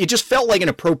 it just felt like an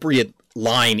appropriate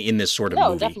line in this sort of movie.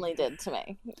 No, it definitely did to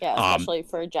me. Yeah, especially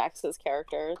for Jax's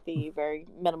character, the very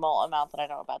minimal amount that I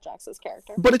know about Jax's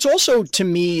character. But it's also, to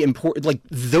me, important, like,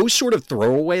 those sort of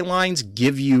throwaway lines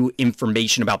give you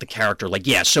information about the character. Like,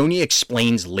 yeah, Sonya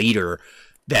explains later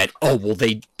that, oh, well,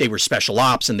 they were special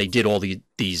ops and they did all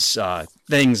these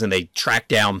things and they tracked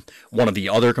down one of the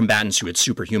other combatants who had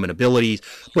superhuman abilities.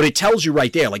 But it tells you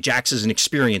right there, like, Jax is an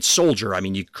experienced soldier. I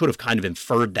mean, you could have kind of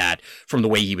inferred that from the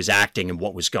way he was acting and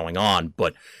what was going on.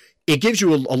 But it gives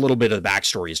you a little bit of the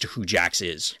backstory as to who Jax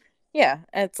is. Yeah,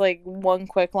 it's like one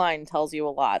quick line tells you a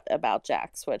lot about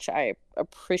Jax, which I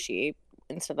appreciate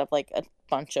instead of like a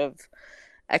bunch of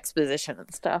exposition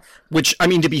and stuff. Which, I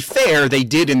mean, to be fair, they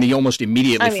did in the almost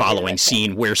immediately following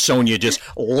scene where Sonya just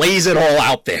lays it all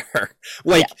out there.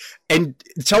 Like, and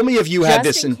tell me if you had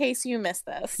this in case you missed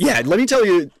this. Yeah, let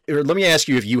me ask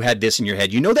you if you had this in your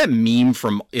head. You know that meme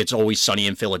from It's Always Sunny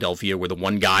in Philadelphia where the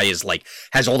one guy is like,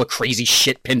 has all the crazy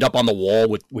shit pinned up on the wall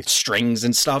with strings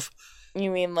and stuff? You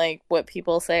mean like what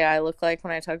people say I look like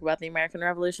when I talk about the American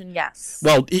Revolution? Yes.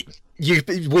 Well,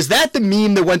 was that the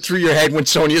meme that went through your head when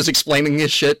Sonya's explaining this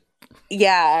shit?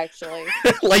 Yeah, actually.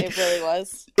 Like, it really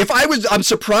was. I'm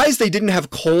surprised they didn't have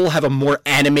Cole have a more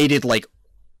animated, like,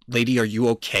 lady, are you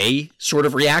okay sort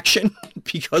of reaction?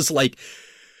 Because, like,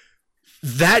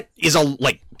 that is a,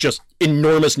 like, just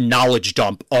enormous knowledge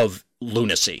dump of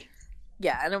lunacy.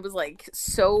 Yeah, and it was like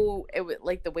it was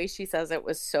like the way she says it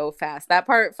was so fast. That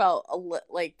part felt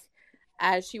like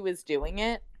as she was doing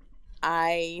it,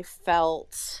 I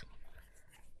felt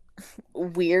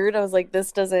weird. I was like,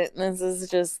 this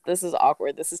is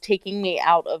awkward. This is taking me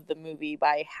out of the movie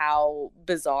by how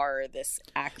bizarre this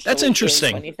actually That's interesting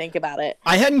is when you think about it.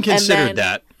 I hadn't considered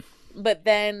that. But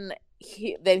then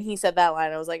he said that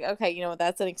line. I was like, okay, you know what?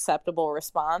 That's an acceptable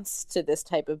response to this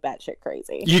type of batshit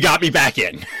crazy. You got me back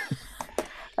in.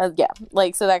 Yeah,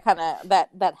 like, so that kind of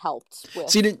that helped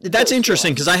with. See, that's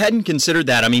interesting because I hadn't considered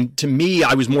that. I mean, to me,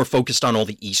 I was more focused on all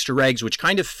the Easter eggs, which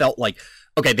kind of felt like,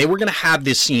 okay, they were going to have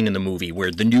this scene in the movie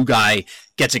where the new guy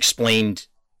gets explained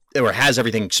or has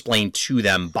everything explained to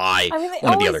them by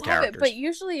one of the other characters. But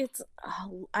usually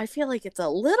I feel like it's a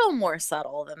little more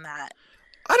subtle than that.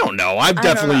 I don't know. I've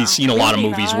definitely seen a lot of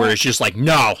movies where it's just like,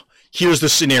 no, here's the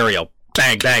scenario.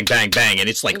 Bang, bang, bang, bang. And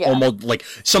it's like almost like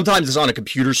sometimes it's on a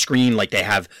computer screen, like they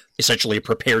have essentially a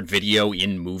prepared video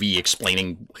in movie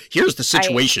explaining, here's the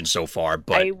situation so far.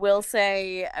 But I will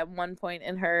say at one point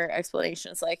in her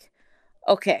explanation, it's like,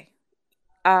 okay,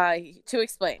 to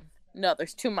explain. No,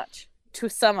 there's too much. To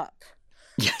sum up.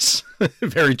 Yes,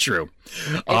 very true.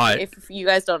 If you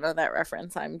guys don't know that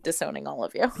reference, I'm disowning all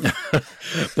of you.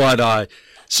 But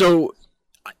so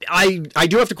I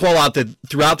do have to call out that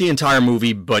throughout the entire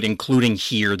movie, but including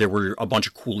here, there were a bunch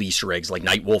of cool Easter eggs. Like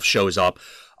Nightwolf shows up.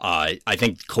 I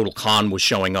think Kotal Khan was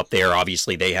showing up there.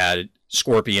 Obviously, they had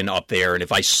Scorpion up there. And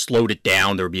if I slowed it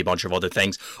down, there would be a bunch of other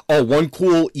things. Oh, one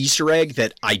cool Easter egg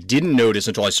that I didn't notice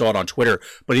until I saw it on Twitter.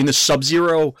 But in the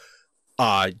Sub-Zero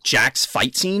Jax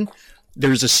fight scene,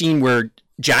 there's a scene where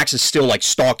Jax is still like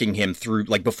stalking him through,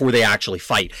 like before they actually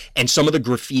fight. And some of the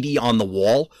graffiti on the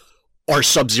wall are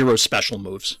Sub-Zero special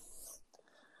moves.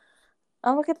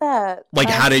 Oh, look at that. Like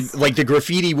like the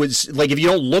graffiti was, like if you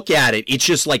don't look at it, it's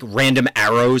just like random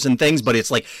arrows and things, but it's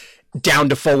like down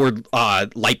to forward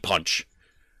light punch.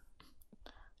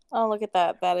 Oh, look at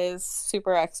that. That is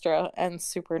super extra and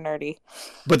super nerdy.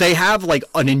 But they have like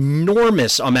an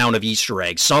enormous amount of Easter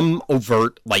eggs. Some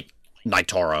overt, like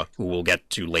Naitara, who we'll get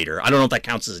to later. I don't know if that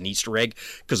counts as an Easter egg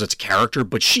because it's a character,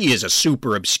 but she is a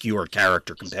super obscure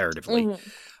character comparatively.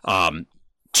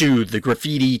 To the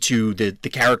graffiti, to the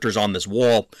characters on this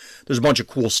wall. There's a bunch of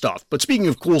cool stuff. But speaking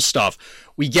of cool stuff,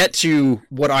 we get to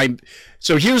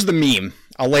so here's the meme.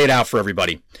 I'll lay it out for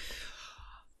everybody.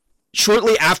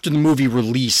 Shortly after the movie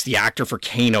released, the actor for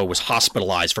Kano was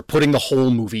hospitalized for putting the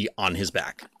whole movie on his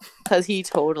back. Because he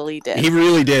totally did. He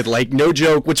really did. Like, no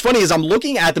joke. What's funny is I'm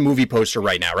looking at the movie poster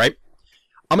right now, right?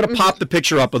 I'm going to pop the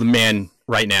picture up of the man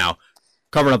right now,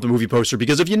 covering up the movie poster,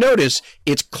 because if you notice,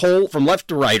 it's Cole from left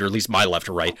to right, or at least my left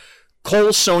to right.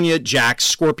 Cole, Sonya, Jax,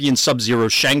 Scorpion, Sub-Zero,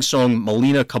 Shang Tsung,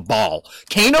 Melina, Cabal.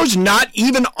 Kano's not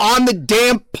even on the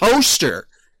damn poster.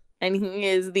 And he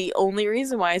is the only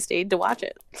reason why I stayed to watch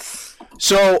it.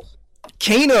 So,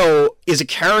 Kano is a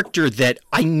character that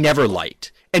I never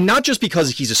liked. And not just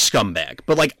because he's a scumbag,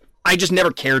 but like, I just never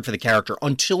cared for the character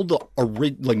until the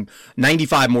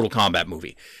 95 Mortal Kombat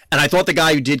movie. And I thought the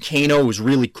guy who did Kano was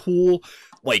really cool.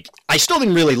 Like, I still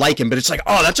didn't really like him, but it's like,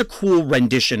 oh, that's a cool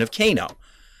rendition of Kano.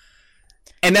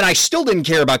 And then I still didn't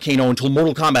care about Kano until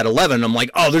Mortal Kombat 11. I'm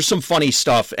like, oh, there's some funny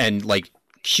stuff and like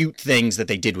cute things that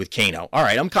they did with Kano. All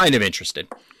right, I'm kind of interested.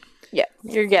 Yeah,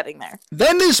 you're getting there.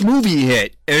 Then this movie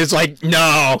hit, and it's like,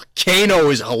 no,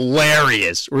 Kano is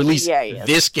hilarious. Or at least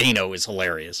this Kano is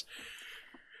hilarious.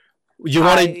 Do you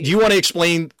want to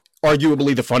explain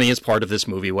arguably the funniest part of this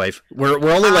movie, wife? We're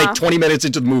only like 20 minutes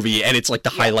into the movie, and it's like the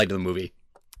highlight of the movie.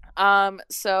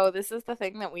 So this is the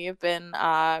thing that we have been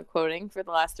quoting for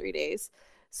the last 3 days.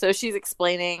 So she's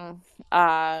explaining,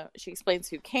 she explains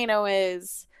who Kano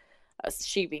is.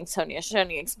 She being Sonya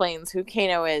explains who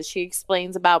Kano is. She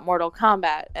explains about Mortal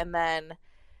Kombat, and then,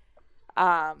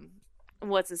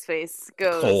 what's his face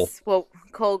goes.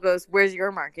 Cole goes, "Where's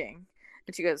your marking?"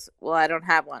 And she goes, well, I don't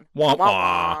have one. Wah,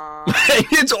 wah.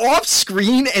 It's off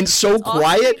screen and so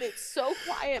quiet. It's so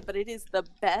quiet, but it is the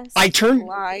best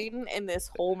line in this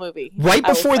whole movie. Right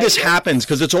before this happens,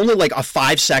 because it's only like a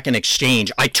 5-second exchange,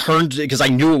 I turned, because I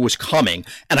knew it was coming,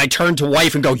 and I turned to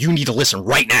wife and go, you need to listen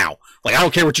right now. Like, I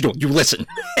don't care what you're doing. You listen.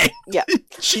 Yeah.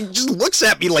 She just looks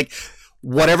at me like,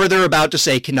 whatever they're about to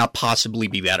say cannot possibly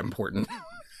be that important.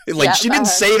 Like, yeah, she didn't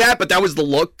say that, but that was the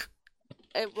look.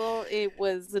 It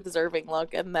was a deserving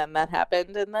look, and then that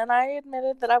happened, and then I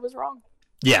admitted that I was wrong.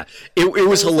 Yeah, it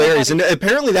was hilarious, so and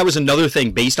apparently that was another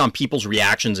thing based on people's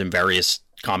reactions in various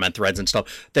comment threads and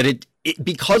stuff, that it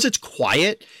because it's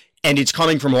quiet and it's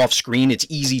coming from off screen, it's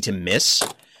easy to miss.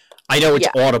 I know it's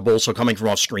audible, so coming from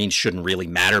off screen shouldn't really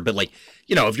matter, but like,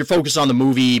 you know, if you're focused on the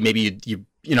movie, maybe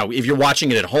you know, if you're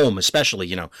watching it at home, especially,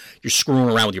 you know, you're screwing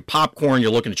around with your popcorn,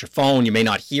 you're looking at your phone, you may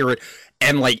not hear it.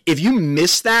 And like, if you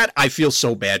miss that, I feel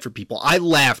so bad for people. I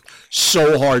laughed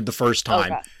so hard the first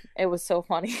time. Oh, it was so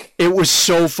funny. It was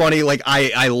so funny. Like,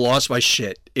 I lost my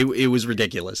shit. It was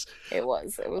ridiculous. It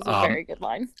was a very good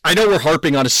line. I know we're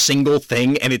harping on a single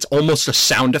thing, and it's almost a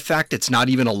sound effect. It's not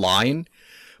even a line.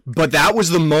 But that was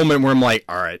the moment where I'm like,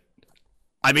 all right.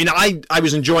 I mean, I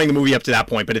was enjoying the movie up to that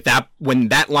point, but when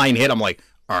that line hit, I'm like,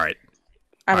 all right.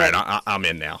 I'm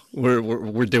in now.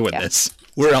 We're doing this.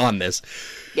 We're on this.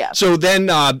 Yeah. So then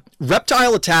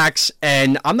Reptile attacks,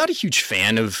 and I'm not a huge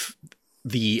fan of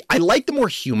I like the more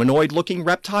humanoid looking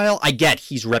Reptile. I get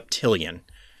he's reptilian.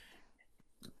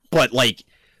 But like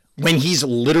when he's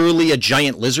literally a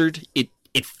giant lizard, it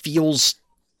feels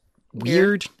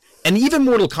weird. And even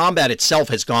Mortal Kombat itself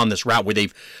has gone this route where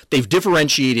they've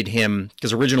differentiated him,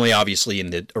 because originally, obviously,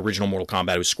 in the original Mortal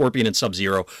Kombat, it was Scorpion and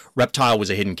Sub-Zero. Reptile was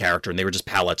a hidden character, and they were just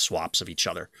palette swaps of each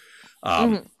other.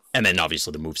 And then,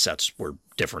 obviously, the movesets were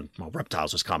different. Well,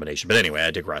 Reptile's was a combination. But anyway,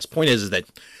 I digress. Point is that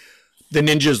the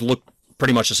ninjas look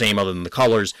pretty much the same other than the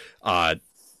colors.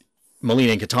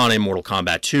 Mileena and Kitana in Mortal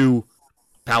Kombat 2,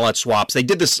 palette swaps. They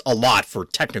did this a lot for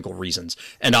technical reasons.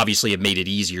 And obviously, it made it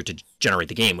easier to generate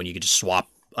the game when you could just swap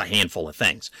a handful of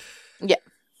things. Yeah.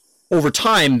 Over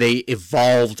time, they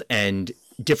evolved and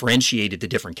differentiated the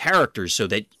different characters so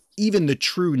that even the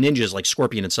true ninjas like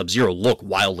Scorpion and Sub-Zero look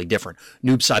wildly different.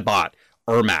 Noob Saibot,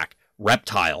 Ermac,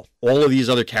 Reptile, all of these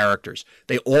other characters,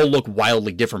 they all look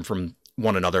wildly different from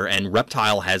one another, and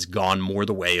Reptile has gone more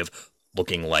the way of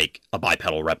looking like a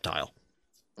bipedal reptile.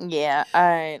 Yeah,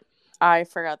 I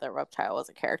forgot that Reptile was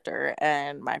a character,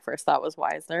 and my first thought was,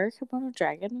 why is there a Komodo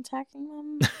dragon attacking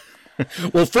them?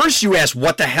 Well, first you asked,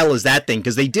 what the hell is that thing?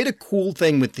 Because they did a cool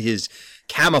thing with his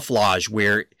camouflage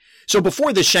where... So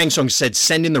before this, Shang Tsung said,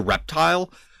 send in the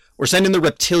reptile, or send in the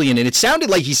reptilian, and it sounded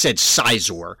like he said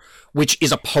Scizor, which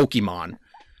is a Pokemon.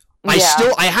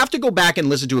 Yeah. I have to go back and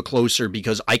listen to it closer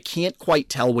because I can't quite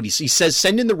tell what he says,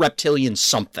 send in the reptilian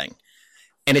something.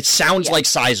 And it sounds like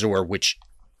Scizor, which...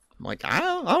 I'm like, I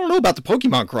don't know about the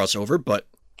Pokemon crossover, but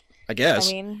I guess.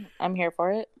 I mean, I'm here for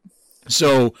it.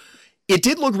 So... It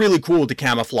did look really cool with the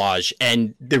camouflage,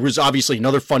 and there was obviously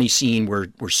another funny scene where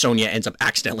Sonya ends up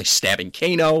accidentally stabbing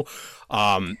Kano.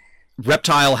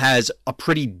 Reptile has a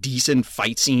pretty decent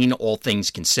fight scene, all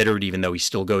things considered, even though he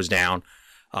still goes down.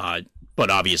 But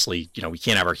obviously, you know, we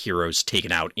can't have our heroes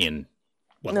taken out in,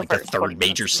 the third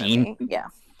major scene? Yeah.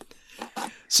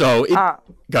 So,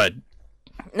 good.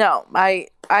 No,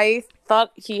 I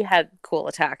thought he had cool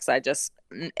attacks. I just,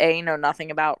 A, know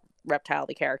nothing about Reptile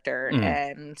the character,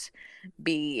 and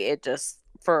B, it just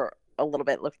for a little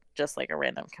bit looked just like a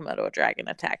random Komodo dragon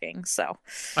attacking. So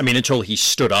I mean, until he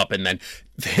stood up, and then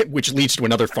which leads to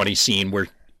another funny scene where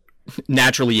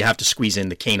naturally you have to squeeze in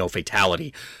the Kano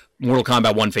fatality, Mortal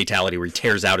Kombat 1 fatality, where he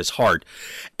tears out his heart,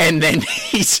 and then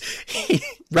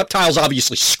Reptile's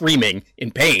obviously screaming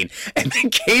in pain, and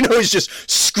then Kano is just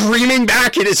screaming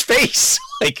back in his face,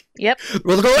 like, yep,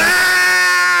 we'll go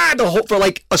for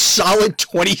like a solid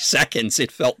 20 seconds.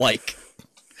 It felt like,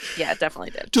 yeah, it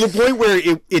definitely did, to the point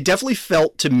where it definitely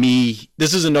felt to me.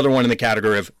 This is another one in the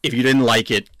category of, if you didn't like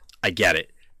it, I get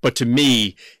it, but to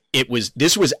me,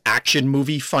 this was action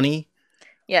movie funny.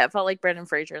 Yeah, it felt like Brendan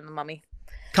Fraser in The Mummy.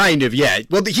 Kind of, yeah.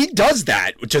 Well, he does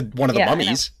that to one of the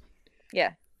mummies.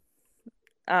 Yeah.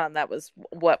 That was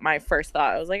what my first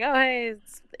thought. I was like, oh, hey,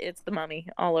 it's The Mummy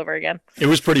all over again. It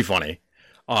was pretty funny.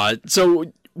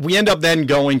 So we end up then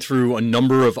going through a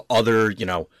number of other,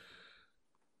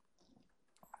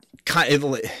 kind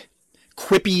of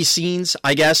quippy scenes,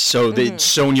 I guess. So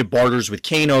Sonya barters with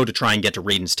Kano to try and get to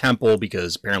Raiden's temple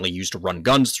because apparently he used to run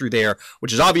guns through there,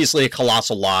 which is obviously a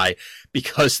colossal lie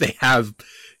because they have,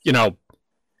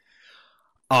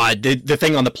 The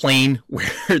thing on the plane where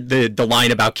the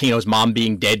line about Kano's mom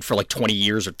being dead for like 20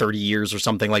 years or 30 years or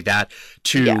something like that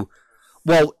to,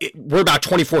 well, we're about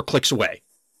 24 clicks away.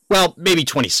 Well, maybe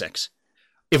 26.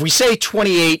 If we say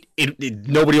 28,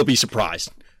 nobody will be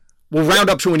surprised. We'll round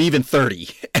up to an even 30.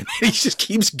 And then he just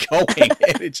keeps going.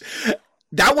 And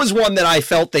that was one that I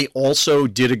felt they also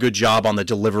did a good job on the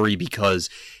delivery because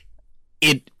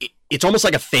it's almost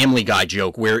like a Family Guy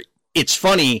joke where it's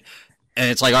funny and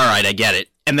it's like, all right, I get it.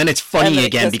 And then it's funny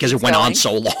again because it went on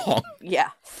so long. Yeah.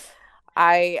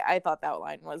 I thought that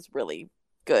line was really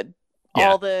good.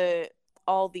 Yeah.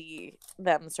 All the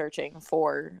them searching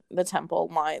for the temple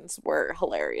lines were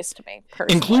hilarious to me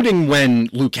personally. Including when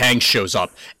Liu Kang shows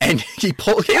up and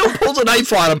Kano pulls a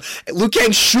knife on him. Liu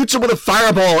Kang shoots him with a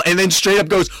fireball and then straight up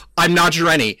goes, "I'm not your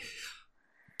any."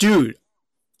 Dude,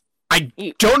 I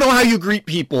don't know how you greet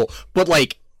people, but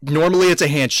like normally it's a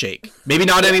handshake. Maybe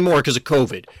not anymore because of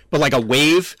COVID, but like a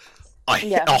wave,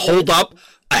 a hold up,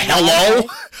 a hello.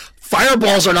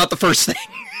 Fireballs are not the first thing.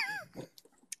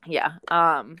 Yeah.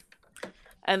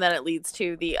 And then it leads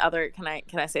to the other. Can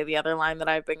I say the other line that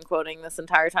I've been quoting this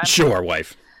entire time? Sure,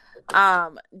 wife.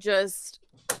 Just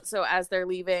so as they're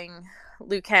leaving,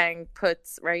 Liu Kang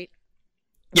puts right.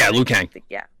 Yeah, Liu Kang.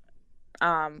 Yeah.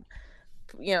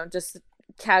 Just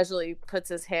casually puts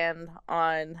his hand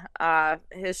on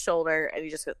his shoulder, and he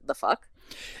just goes, "The fuck."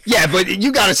 Yeah, but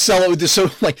you gotta sell it with this.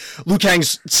 So, like, Liu Kang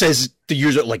says the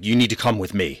user, like, "You need to come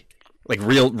with me," like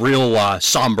real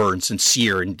somber and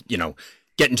sincere, and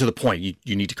getting to the point.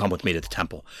 You need to come with me to the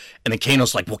temple. And then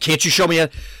Kano's like, "Well, can't you show me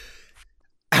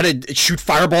how to shoot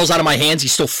fireballs out of my hands?"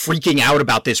 He's still freaking out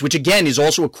about this, which again is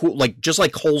also a cool, like, just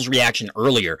like Cole's reaction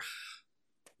earlier.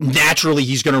 Naturally,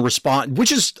 he's going to respond,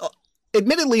 which is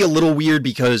admittedly a little weird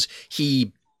because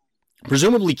he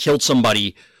presumably killed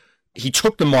somebody. He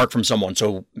took the mark from someone,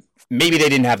 so maybe they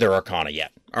didn't have their Arcana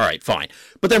yet. All right, fine.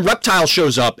 But then Reptile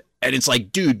shows up, and it's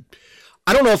like, dude,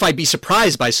 I don't know if I'd be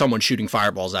surprised by someone shooting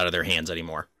fireballs out of their hands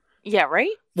anymore. Yeah, right?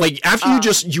 Like, after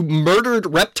you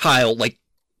murdered Reptile, like,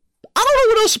 I don't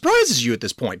know what else surprises you at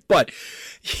this point, but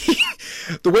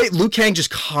the way Liu Kang just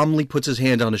calmly puts his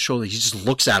hand on his shoulder, he just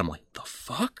looks at him like, the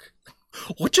fuck?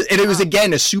 And it was,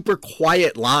 again, a super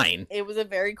quiet line. It was a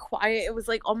very quiet, it was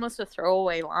like almost a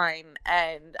throwaway line,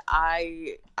 and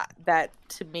that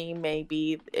to me may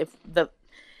be,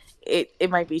 it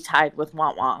might be tied with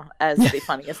wah wah as the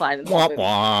funniest line in the wah movie.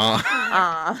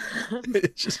 Wah.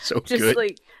 It's just so just good.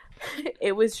 Like,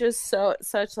 it was just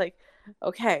such like,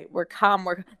 okay, we're calm,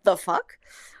 the fuck?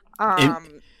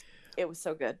 It was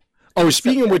so good. Oh,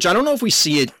 speaking of which, I don't know if we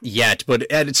see it yet,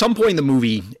 but at some point in the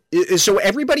movie, so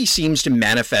everybody seems to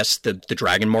manifest the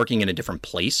dragon marking in a different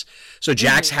place. So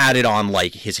Jax had it on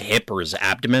like his hip or his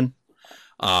abdomen,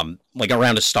 like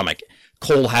around his stomach.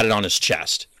 Cole had it on his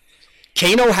chest.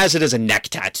 Kano has it as a neck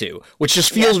tattoo, which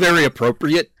just feels very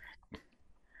appropriate.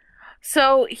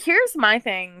 So here's my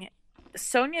thing.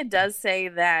 Sonya does say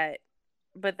that,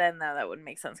 but then no, that wouldn't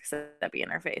make sense because that'd be in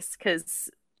her face. Because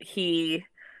he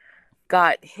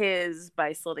got his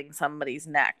by slitting somebody's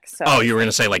neck. So you were going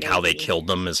to say like how they killed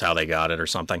them is how they got it or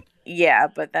something? Yeah,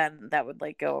 but then that would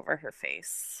like go over her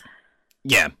face.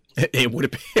 Yeah, it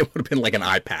would have been like an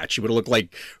eye patch. It would have looked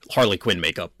like Harley Quinn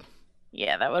makeup.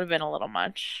 Yeah, that would have been a little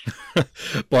much.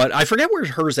 But I forget where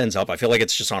hers ends up. I feel like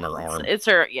it's just on her arm. It's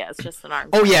her, yeah, it's just an arm.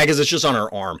 Oh, yeah, because it's just on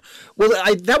her arm. Well,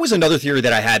 that was another theory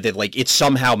that I had, that, like, it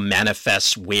somehow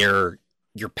manifests where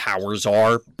your powers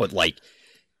are, but, like,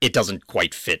 it doesn't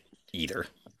quite fit either.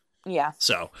 Yeah.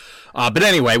 So, but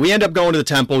anyway, we end up going to the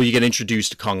temple. You get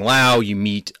introduced to Kung Lao. You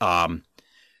meet Raiden.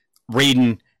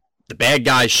 The bad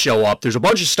guys show up. There's a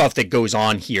bunch of stuff that goes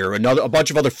on here. A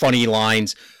bunch of other funny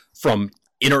lines from...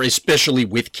 especially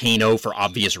with Kano for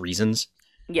obvious reasons.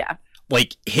 Yeah.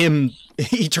 Like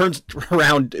he turns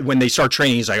around when they start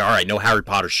training. He's like, all right, no Harry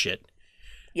Potter shit.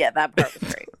 Yeah, that part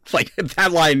was great. Like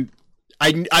that line,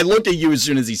 I looked at you as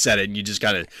soon as he said it and you just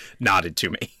kind of nodded to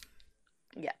me.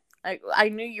 Yeah. I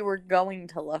knew you were going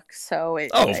to look, so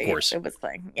of course. It was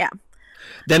fine. Yeah.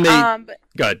 Then they,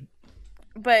 good.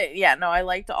 But yeah, no, I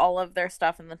liked all of their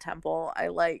stuff in the temple. I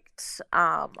liked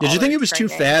Did you think it was too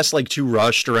fast, like too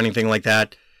rushed or anything like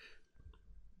that?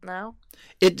 No.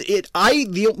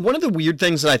 One of the weird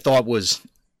things that I thought was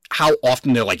how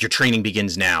often they're like, your training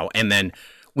begins now, and then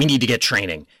we need to get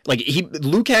training. Like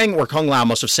Liu Kang or Kung Lao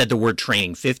must have said the word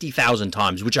training 50,000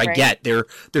 times, which I get.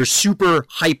 They're super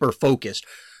hyper focused.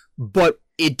 But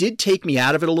it did take me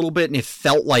out of it a little bit, and it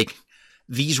felt like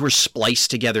these were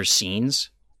spliced together scenes.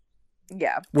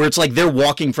 Yeah. Where it's like they're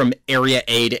walking from area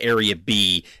A to area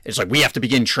B. It's like, we have to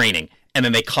begin training. And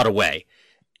then they cut away.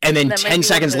 And then 10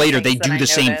 seconds later, they do the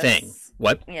same thing.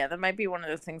 What? Yeah, that might be one of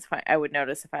those things I would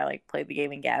notice if I like played the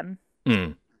game again.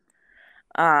 Mm.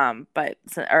 But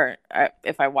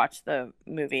if I watch the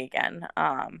movie again.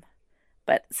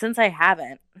 But since I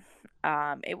haven't,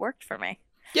 it worked for me.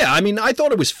 Yeah, I mean, I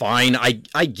thought it was fine.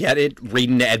 I get it.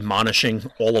 Raiden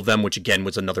admonishing all of them, which again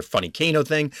was another funny Kano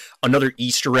thing. Another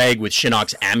Easter egg with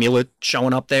Shinnok's amulet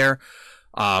showing up there.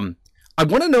 I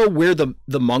want to know where the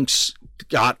monks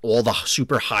got all the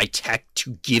super high tech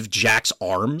to give Jax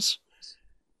arms.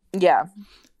 Yeah.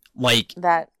 Like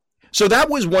that. So that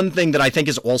was one thing that I think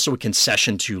is also a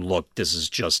concession to, look, this is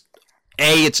just,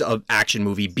 A, it's an action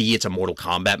movie, B, it's a Mortal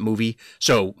Kombat movie,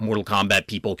 so Mortal Kombat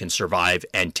people can survive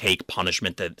and take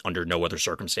punishment that under no other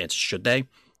circumstances should they.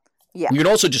 Yeah. You can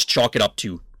also just chalk it up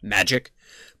to magic,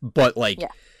 but, like,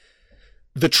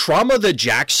 the trauma that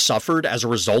Jax suffered as a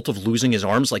result of losing his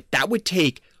arms, like, that would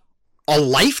take a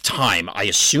lifetime, I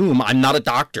assume. I'm not a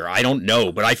doctor, I don't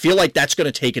know, but I feel like that's going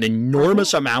to take an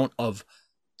enormous amount of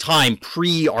time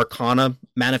pre-Arcana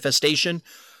manifestation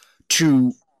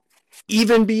to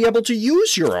even be able to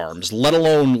use your arms, let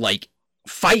alone like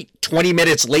fight 20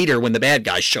 minutes later when the bad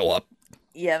guys show up.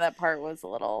 Yeah, that part was a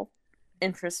little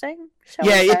interesting.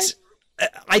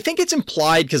 I think it's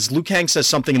implied because Liu Kang says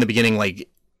something in the beginning like,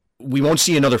 we won't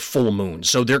see another full moon.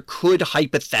 So there could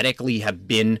hypothetically have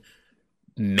been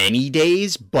many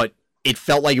days, but it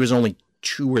felt like it was only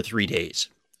 2 or 3 days.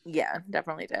 Yeah,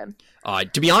 definitely did.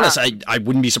 To be honest, I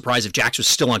wouldn't be surprised if Jax was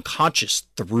still unconscious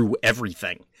through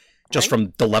everything, just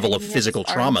from the level of physical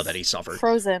trauma that he suffered.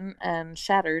 Frozen and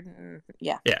shattered. And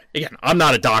yeah. Again, I'm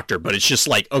not a doctor, but it's just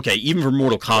like, okay, even for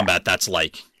Mortal Kombat, that's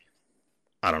like,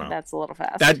 I don't know. That's a little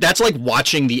fast. That's like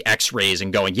watching the X-rays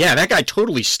and going, yeah, that guy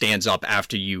totally stands up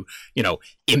after you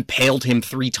impaled him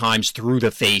 3 times through the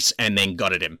face and then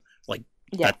gutted him. Like,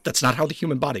 that's not how the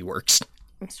human body works.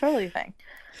 It's totally a thing.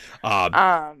 Go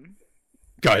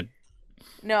ahead.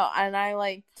 No, and I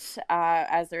liked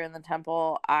as they're in the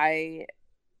temple,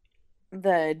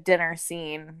 the dinner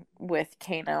scene with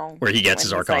Kano where he gets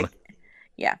his Arcana.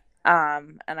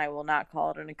 And I will not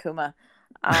call it an Akuma.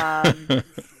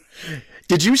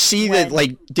 Did you see that?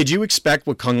 Like, did you expect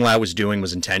what Kung Lao was doing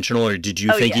was intentional, or did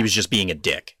you think he was just being a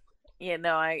dick? Yeah,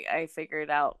 no, I figured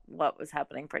out what was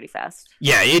happening pretty fast.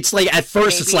 Yeah, it's like, at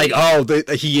first it's like,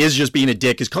 he is just being a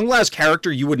dick. Because Kung Lao's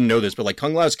character, you wouldn't know this, but like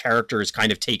Kung Lao's character has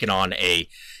kind of taken on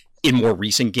in more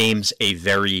recent games, a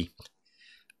very,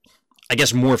 I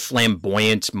guess, more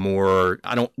flamboyant, more,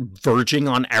 verging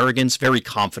on arrogance, very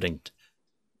confident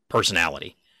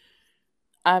personality.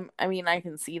 I mean, I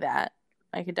can see that.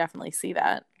 I could definitely see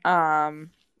that.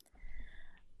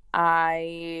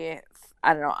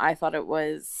 I don't know. I thought it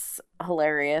was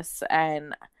hilarious,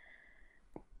 and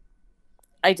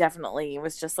I definitely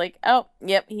was just like, oh,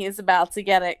 yep, he's about to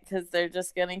get it, because they're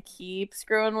just going to keep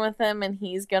screwing with him, and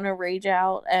he's going to rage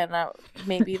out, and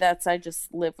maybe I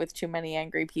just live with too many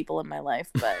angry people in my life,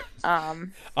 but,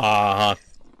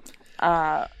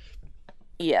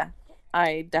 yeah,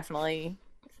 I definitely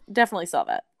saw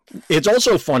that. It's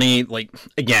also funny, like,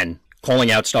 again,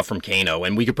 calling out stuff from Kano,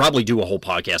 and we could probably do a whole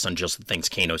podcast on just the things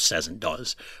Kano says and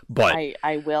does, but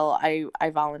I will. I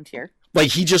volunteer. Like,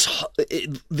 he just,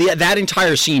 that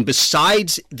entire scene,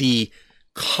 besides the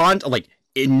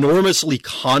enormously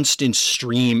constant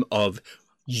stream of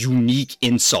unique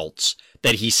insults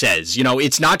that he says,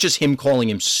 it's not just him calling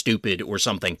him stupid or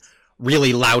something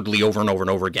really loudly over and over and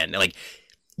over again. Like,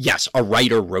 yes, a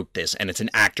writer wrote this and it's an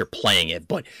actor playing it,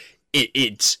 but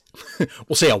it's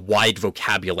we'll say a wide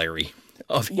vocabulary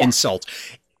of insults,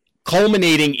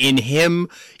 culminating in him.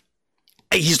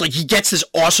 He's like, he gets this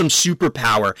awesome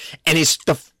superpower, and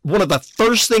one of the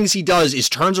first things he does is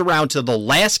turns around to the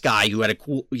last guy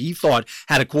who he thought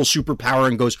had a cool superpower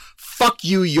and goes, "Fuck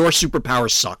you, your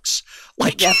superpower sucks."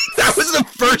 Like, that was the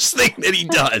first thing that he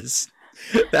does,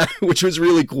 which was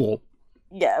really cool.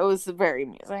 Yeah, it was very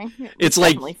amusing. It's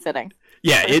definitely like fitting.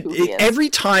 Yeah, every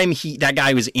time that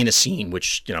guy was in a scene,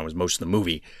 which, was most of the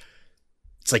movie,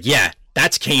 it's like, yeah,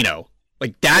 that's Kano.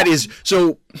 Like, that is...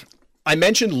 So, I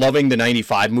mentioned loving the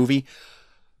 95 movie.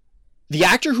 The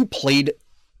actor who played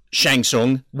Shang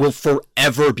Tsung will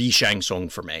forever be Shang Tsung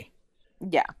for me.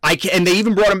 Yeah. And they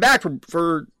even brought him back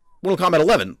for Mortal Kombat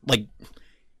 11. Like,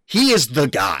 he is the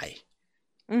guy.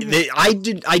 Mm-hmm.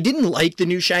 I didn't like the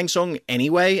new Shang Tsung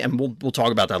anyway, and we'll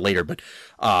talk about that later, but...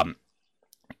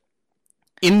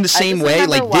 in the same way,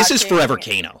 like, this is forever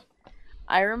Kano.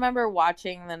 I remember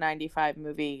watching the 95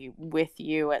 movie with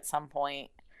you at some point,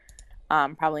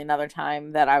 probably another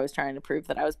time that I was trying to prove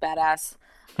that I was badass,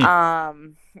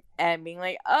 and being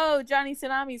like, oh, Johnny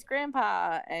Tsunami's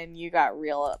grandpa, and you got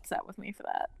real upset with me for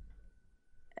that.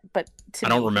 but to I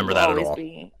don't me, remember he will that at always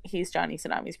all. he's Johnny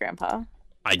Tsunami's grandpa.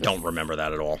 I don't remember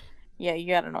that at all. Yeah,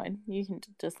 you got annoyed. You can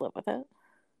just live with it.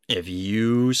 If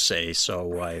you say so,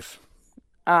 wife.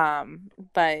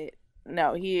 But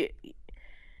no,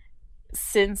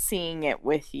 since seeing it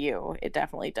with you, it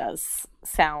definitely does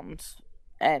sound,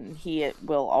 and it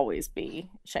will always be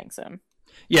Shang Tsung.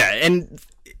 Yeah, and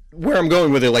where I'm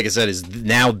going with it, like I said, is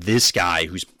now this guy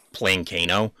who's playing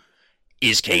Kano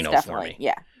is Kano for me.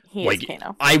 Yeah, he like, is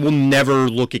Kano. I will never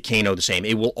look at Kano the same.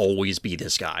 It will always be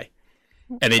this guy.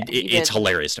 And it's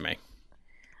hilarious to me.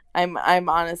 I'm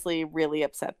honestly really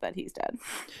upset that he's dead.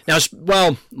 Now,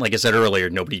 well, like I said earlier,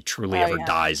 nobody truly ever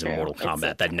dies in Mortal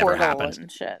Kombat. That never happens.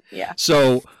 And shit. Yeah.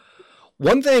 So,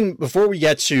 one thing, before we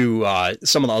get to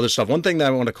some of the other stuff, one thing that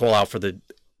I want to call out for the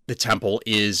temple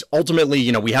is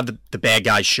ultimately, we have the bad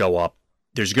guys show up.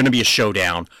 There's going to be a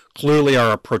showdown. Clearly,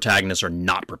 our protagonists are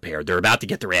not prepared. They're about to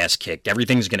get their ass kicked.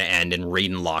 Everything's going to end, and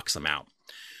Raiden locks them out.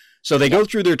 So they go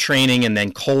through their training, and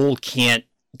then Cole can't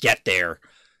get there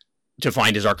to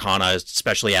find his Arcana,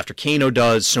 especially after Kano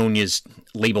does. Sonya's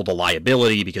labeled a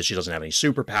liability because she doesn't have any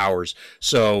superpowers.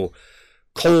 So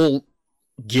Cole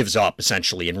gives up,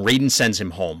 essentially, and Raiden sends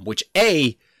him home, which,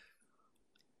 if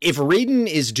Raiden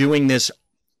is doing this,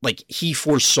 like, he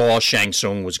foresaw Shang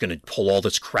Tsung was going to pull all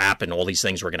this crap and all these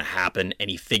things were going to happen,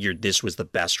 and he figured this was the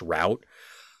best route,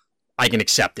 I can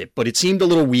accept it. But it seemed a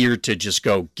little weird to just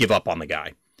go give up on the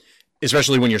guy,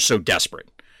 especially when you're so desperate.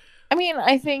 I mean,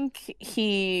 I think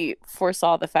he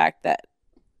foresaw the fact that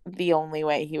the only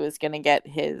way he was going to get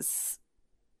his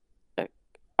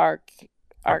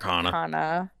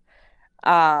Arcana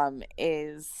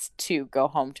is to go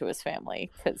home to his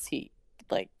family, because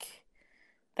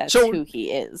that's who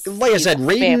he is. Like I said,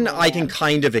 Raiden, I can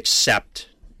kind of accept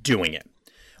doing it.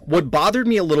 What bothered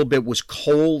me a little bit was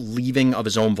Cole leaving of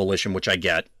his own volition, which I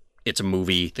get. It's a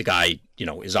movie. The guy,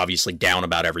 is obviously down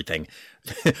about everything.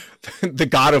 The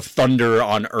God of Thunder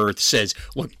on Earth says,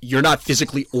 look, you're not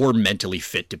physically or mentally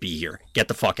fit to be here. Get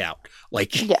the fuck out.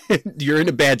 You're in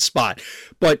a bad spot.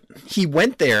 But he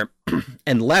went there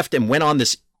and left and went on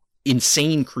this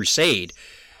insane crusade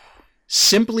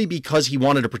simply because he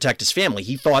wanted to protect his family.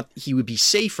 He thought he would be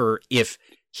safer if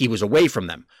he was away from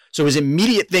them. So his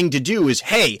immediate thing to do is,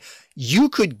 hey, you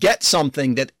could get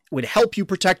something that would help you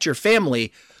protect your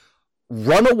family.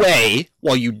 Run away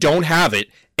while you don't have it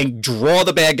and draw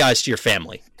the bad guys to your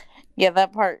family. Yeah,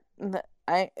 that part,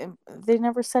 they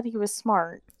never said he was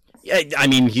smart. I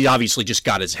mean, he obviously just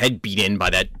got his head beat in by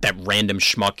that random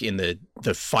schmuck in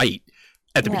the fight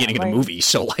at the beginning of the movie.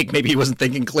 So, maybe he wasn't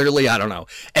thinking clearly. I don't know.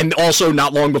 And also,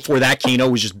 not long before that, Kano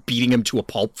was just beating him to a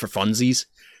pulp for funsies.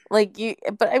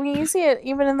 But I mean, you see it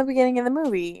even in the beginning of the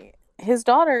movie. His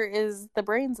daughter is the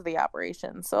brains of the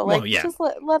operation. So, just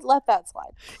let that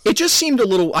slide. It just seemed a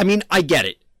little, I mean, I get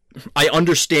it. I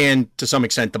understand to some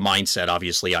extent the mindset.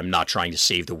 Obviously, I'm not trying to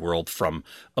save the world from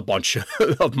a bunch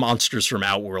of monsters from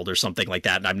Outworld or something like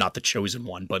that, and I'm not the chosen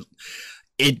one. But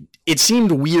it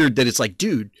seemed weird that it's like,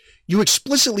 dude, you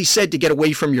explicitly said to get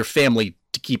away from your family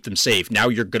to keep them safe. Now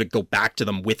you're going to go back to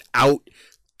them without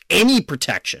any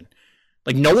protection.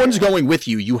 No one's going with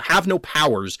you. You have no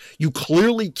powers. You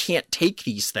clearly can't take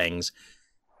these things.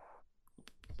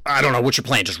 I don't know. What's your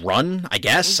plan? Just run, I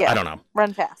guess? Yeah, I don't know.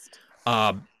 Run fast.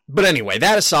 But anyway,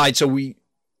 that aside, so we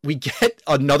get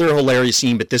another hilarious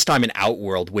scene, but this time in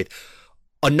Outworld with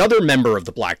another member of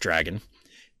the Black Dragon,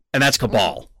 and that's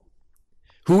Kabal,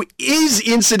 who is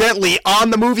incidentally on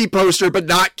the movie poster, but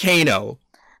not Kano.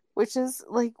 Which is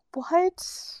what?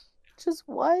 Just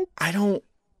what? I don't...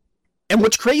 And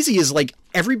what's crazy is, I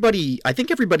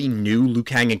think everybody knew Liu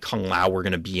Kang and Kung Lao were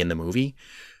going to be in the movie.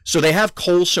 So they have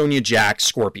Cole, Sonya, Jax,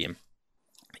 Scorpion.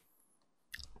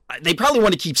 They probably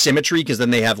want to keep symmetry because then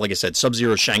they have, like I said,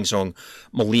 Sub-Zero, Shang Tsung,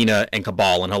 Mileena, and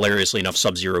Kabal. And hilariously enough,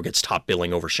 Sub-Zero gets top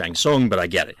billing over Shang Tsung, but I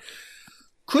get it.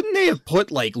 Couldn't they have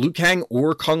put, Liu Kang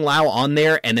or Kung Lao on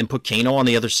there and then put Kano on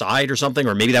the other side or something?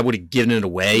 Or maybe that would have given it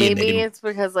away. Maybe it's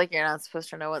because, you're not supposed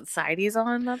to know what side he's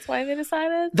on. That's why they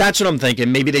decided. That's what I'm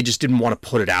thinking. Maybe they just didn't want to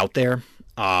put it out there.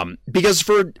 Because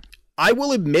I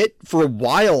will admit, for a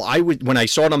while, when I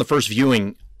saw it on the first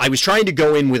viewing, I was trying to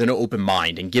go in with an open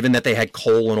mind. And given that they had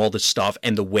Cole and all this stuff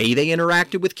and the way they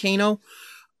interacted with Kano,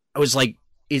 I was like,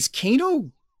 is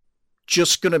Kano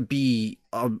just going to be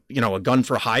a gun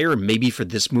for hire? Maybe for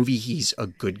this movie he's a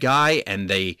good guy and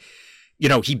he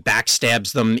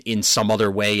backstabs them in some other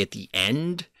way at the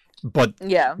end, but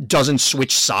doesn't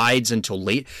switch sides until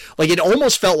late. It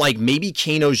almost felt like maybe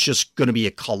Kano's just going to be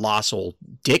a colossal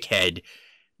dickhead,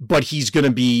 but he's going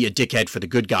to be a dickhead for the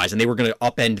good guys, and they were going to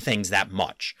upend things that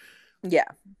much. Yeah.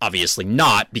 Obviously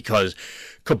not, because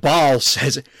Kabal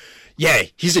says, yeah,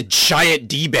 he's a giant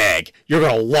D-bag. You're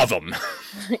going to love him.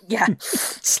 Yeah.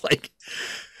 It's like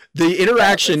the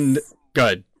interaction.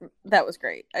 Good. That was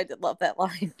great. I did love that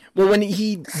line. Well,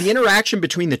 the interaction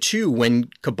between the two,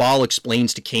 when Cabal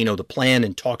explains to Kano the plan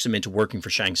and talks him into working for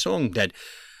Shang Tsung, that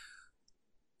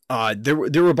there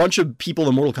were a bunch of people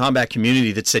in the Mortal Kombat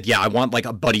community that said, yeah, I want like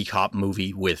a buddy cop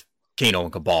movie with Kano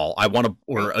and Cabal.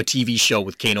 Or a TV show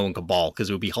with Kano and Cabal,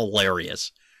 because it would be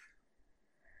hilarious.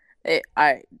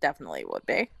 I definitely would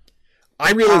be.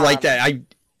 I really like that.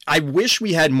 I wish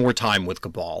we had more time with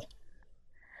Cabal.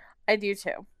 I do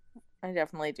too. I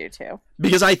definitely do too.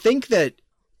 Because I think that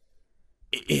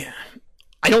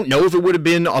I don't know if it would have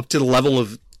been up to the level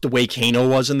of the way Kano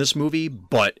was in this movie,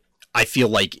 but I feel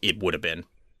like it would have been.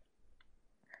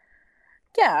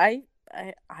 Yeah,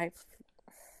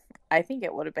 I think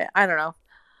it would have been. I don't know.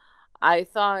 I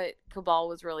thought Cabal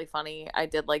was really funny. I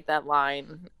did like that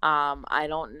line. I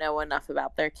don't know enough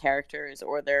about their characters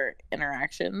or their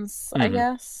interactions, I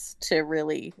guess, to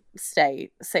really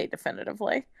say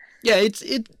definitively. Yeah,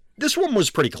 this one was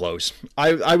pretty close.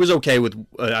 I was okay with.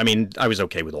 I was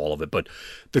okay with all of it, but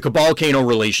the Cabal Kano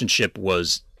relationship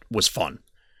was fun.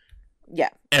 Yeah,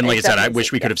 and like I said, I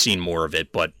wish we could have seen more of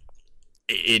it, but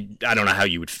I don't know how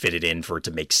you would fit it in for it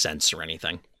to make sense or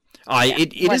anything.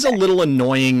 It is a little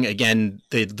annoying. Again,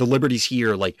 the liberties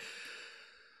here, like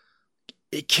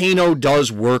Kano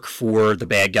does work for the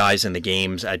bad guys in the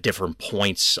games at different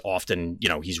points. Often,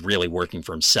 he's really working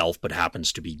for himself, but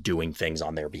happens to be doing things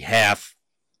on their behalf.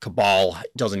 Cabal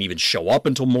doesn't even show up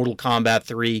until Mortal Kombat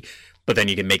 3, but then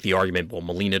you can make the argument, well,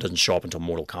 Mileena doesn't show up until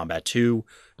Mortal Kombat 2,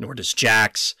 nor does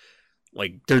Jax.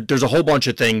 Like, there's a whole bunch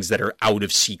of things that are out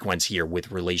of sequence here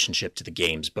with relationship to the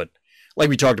games, but like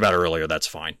we talked about earlier, that's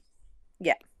fine.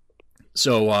 Yeah.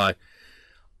 So,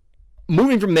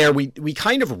 moving from there, we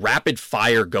kind of rapid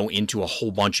fire go into a whole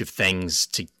bunch of things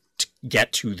to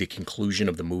get to the conclusion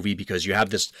of the movie, because you have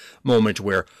this moment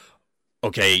where,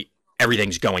 okay,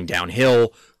 everything's going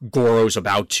downhill. Goro's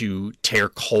about to tear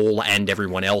Cole and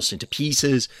everyone else into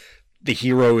pieces. The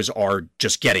heroes are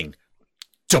just getting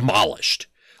demolished.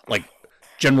 Like,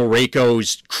 General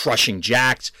Reiko's crushing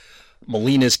Jax.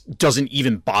 Mileena doesn't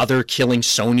even bother killing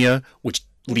Sonya, which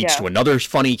leads to another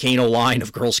funny Kano line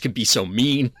of "girls can be so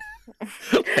mean."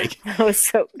 Like, that was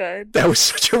so good. That was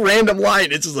such a random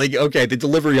line. It's just like, okay, the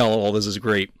delivery on all this is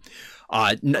great.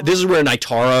 This is where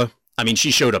Naitara,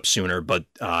 she showed up sooner, but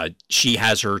she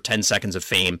has her 10 seconds of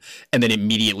fame and then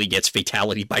immediately gets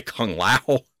fatality by Kung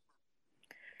Lao.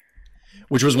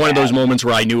 Which was one of those moments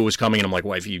where I knew it was coming, and I'm like,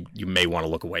 wife, you may want to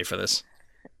look away for this.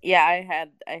 Yeah, I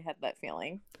had that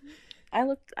feeling.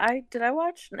 Did I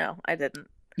watch? No, I didn't.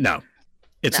 No.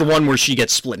 It's the one where she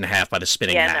gets split in half by the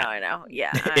spinning hat. Yeah, no, I know.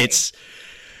 Yeah.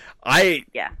 I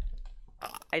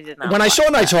did not. When I saw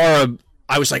Naitara,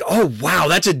 I was like, oh, wow,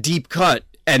 that's a deep cut.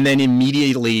 And then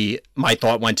immediately my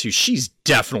thought went to, she's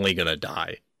definitely going to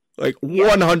die. Like,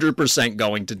 100%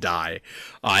 going to die.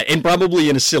 And probably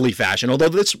in a silly fashion. Although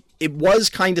it was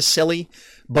kind of silly,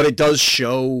 but it does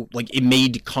show, like, it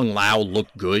made Kung Lao look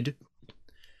good.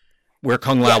 Where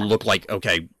Kung Lao looked like,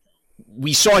 okay,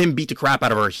 we saw him beat the crap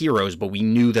out of our heroes, but we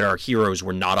knew that our heroes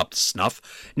were not up to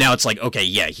snuff. Now it's like, okay,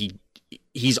 yeah,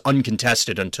 he's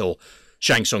uncontested until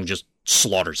Shang Tsung just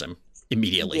slaughters him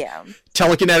immediately. Yeah.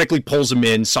 Telekinetically pulls him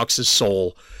in, sucks his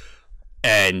soul,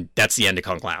 and that's the end of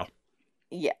Kung Lao.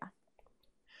 Yeah.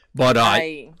 But,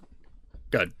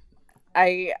 good.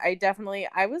 I definitely,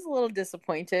 I was a little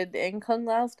disappointed in Kung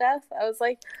Lao's death. I was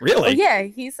like, really? Oh,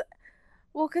 yeah,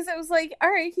 well, because it was like, all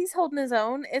right, he's holding his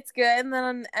own. It's good. And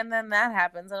then that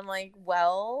happens. And I'm like,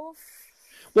 well,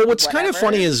 what's kind of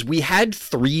funny is we had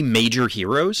 3 major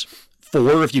heroes,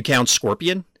 4 if you count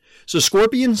Scorpion. So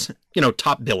Scorpion's,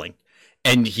 top billing.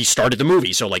 And he started the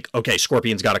movie. So like, okay,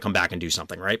 Scorpion's got to come back and do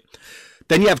something, right?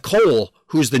 Then you have Cole,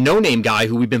 who's the no-name guy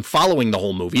who we've been following the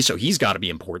whole movie, so he's got to be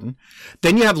important.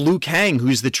 Then you have Liu Kang,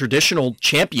 who's the traditional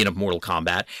champion of Mortal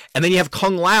Kombat. And then you have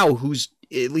Kung Lao, who's,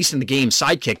 at least in the game,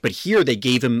 sidekick. But here they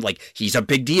gave him, like, he's a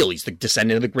big deal. He's the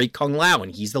descendant of the great Kung Lao,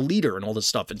 and he's the leader and all this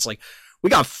stuff. And it's like, we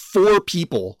got 4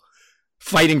 people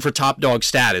fighting for top dog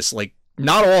status. Like,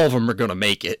 not all of them are going to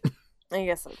make it. I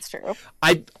guess that's true.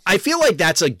 I feel like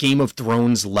that's a Game of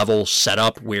Thrones level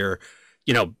setup where,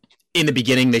 in the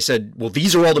beginning, they said, well,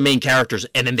 these are all the main characters,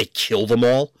 and then they kill them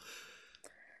all,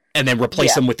 and then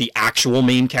replace them with the actual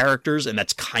main characters, and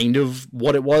that's kind of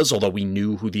what it was, although we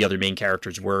knew who the other main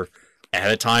characters were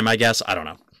ahead of time, I guess. I don't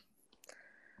know.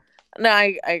 No,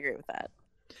 I agree with that.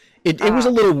 It was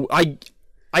a little...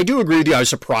 I do agree with you. I was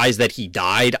surprised that he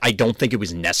died. I don't think it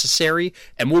was necessary,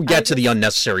 and we'll get to the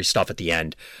unnecessary stuff at the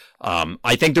end.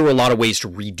 I think there were a lot of ways to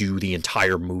redo the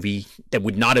entire movie that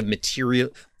would not have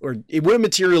it would have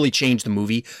materially changed the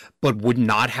movie, but would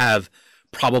not have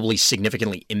probably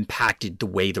significantly impacted the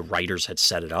way the writers had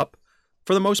set it up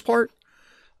for the most part.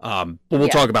 But we'll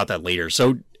talk about that later.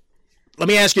 So let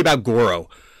me ask you about Goro.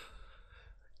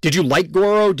 Did you like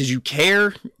Goro? Did you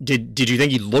care? Did you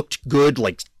think he looked good,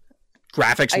 like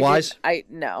graphics wise?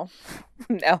 No.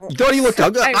 You thought he looked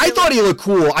good? I thought he looked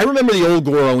cool. I remember the old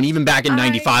Goro, and even back in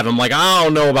 '95, I'm like, I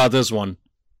don't know about this one.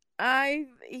 No.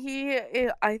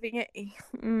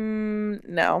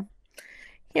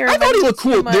 Here, I thought he looked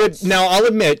cool. Now I'll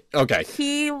admit, okay,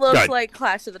 he looks like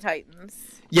Clash of the Titans.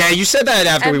 Yeah, you said that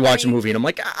after we watched the movie, and I'm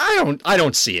like, I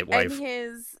don't see it, wife.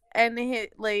 I think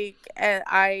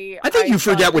you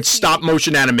forget what stop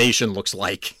motion animation looks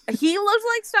like. He looks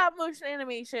like stop motion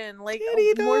animation, like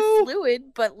more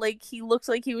fluid, but like he looks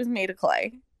like he was made of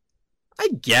clay. I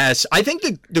guess. I think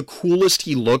the coolest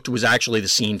he looked was actually the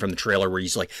scene from the trailer where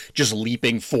he's like just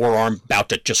leaping forearm, about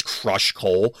to just crush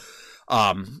Cole.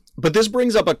 But this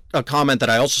brings up a comment that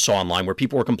I also saw online where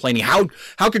people were complaining, how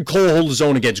could Cole hold his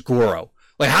own against Goro?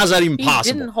 Like, how's that even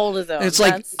possible? He didn't hold his own. And it's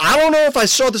like, I don't know if I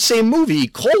saw the same movie.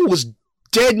 Cole was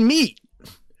dead meat.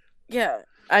 Yeah,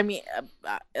 I mean,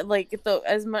 like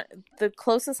the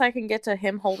closest I can get to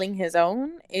him holding his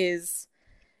own is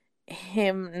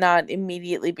him not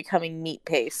immediately becoming meat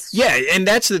paste. Yeah, and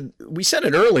we said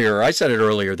it earlier. I said it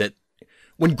earlier that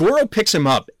when Goro picks him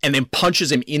up and then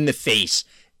punches him in the face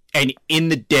and in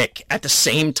the dick at the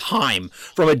same time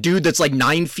from a dude that's like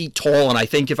 9 feet tall, and I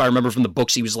think if I remember from the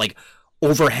books, he was like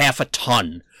over half a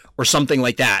ton or something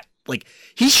like that. Like,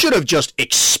 he should have just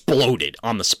exploded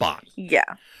on the spot.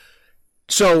 Yeah.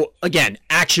 So, again,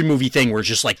 action movie thing where it's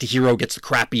just like the hero gets the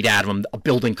crap beat out of them, a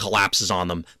building collapses on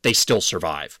them, they still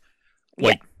survive.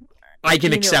 Like, yeah. I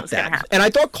can accept that. And I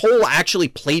thought Cole actually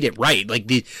played it right. Like,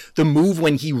 the move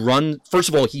when he first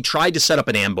of all, he tried to set up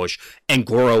an ambush, and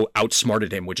Goro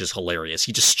outsmarted him, which is hilarious.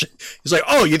 He's like,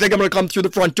 oh, you think I'm going to come through the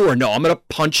front door? No, I'm going to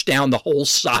punch down the whole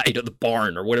side of the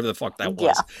barn, or whatever the fuck that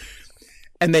was. Yeah.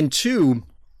 And then 2,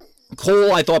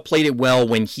 Cole, I thought, played it well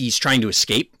when he's trying to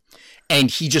escape, and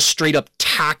he just straight up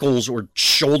tackles or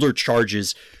shoulder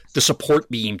charges the support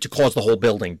beam to cause the whole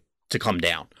building to come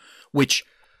down, which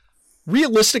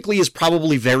realistically is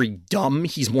probably very dumb.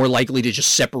 He's more likely to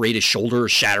just separate his shoulder or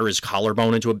shatter his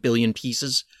collarbone into a billion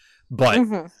pieces. But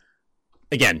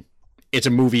again, it's a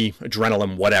movie,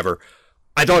 adrenaline, whatever.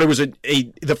 I thought it was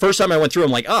the first time I went through,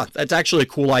 I'm like, that's actually a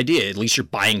cool idea. At least you're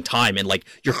buying time, and like,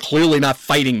 you're clearly not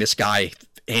fighting this guy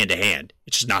hand to hand.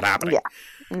 It's just not happening.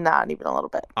 Yeah, not even a little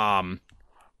bit.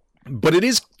 But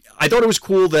I thought it was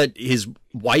cool that his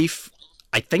wife,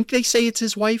 I think they say it's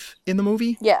his wife in the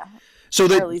movie. Yeah. So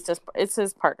that, or at least it's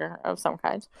his partner of some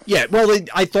kind. Yeah, well,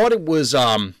 I thought it was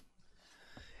in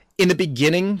the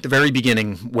beginning, the very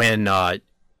beginning, when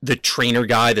the trainer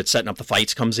guy that's setting up the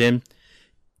fights comes in,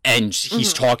 and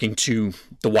he's talking to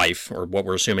the wife, or what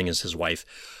we're assuming is his wife,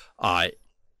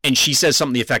 and she says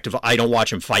something to the effect of, I don't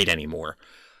watch him fight anymore.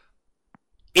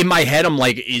 In my head, I'm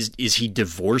like, is he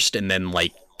divorced, and then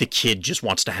like the kid just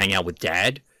wants to hang out with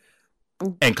dad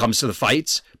and comes to the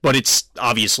fights? But it's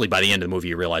obviously by the end of the movie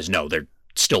you realize, no, they're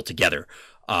still together.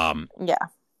 Yeah.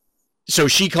 So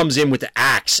she comes in with the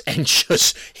axe and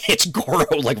just hits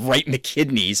Goro like right in the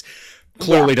kidneys.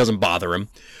 Clearly doesn't bother him.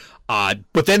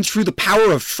 But then through the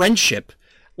power of friendship,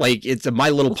 like it's a My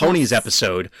Little Ponies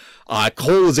episode,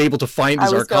 Cole is able to find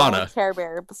his Arcana. Going with Care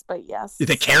Bears, but yes.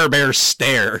 The Care Bear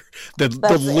stare. The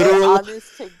literal.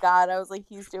 Honest to God, I was like,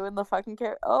 he's doing the fucking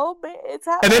care. Oh man, it's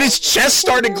happening. And then his chest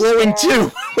started glowing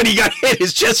too. When he got hit,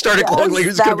 his chest started glowing. Like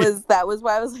that was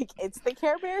why I was like, it's the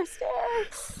Care Bear stare.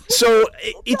 So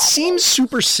it seems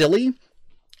super silly,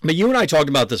 but you and I talked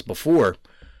about this before,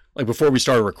 like before we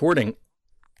started recording.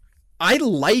 I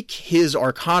like his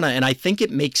Arcana, and I think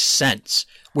it makes sense.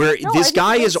 Where this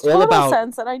guy is all about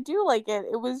sense, and I do like it.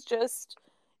 It was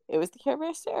the Care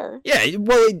Bear stare. Yeah,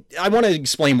 well, I want to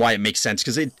explain why it makes sense,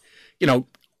 because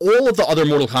all of the other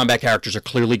Mortal Kombat characters are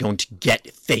clearly going to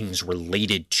get things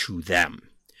related to them.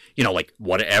 Like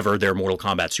whatever their Mortal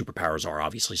Kombat superpowers are.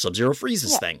 Obviously, Sub-Zero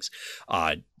freezes things.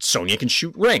 Sonya can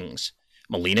shoot rings.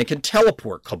 Mileena can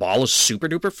teleport. Kabal is super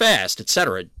duper fast,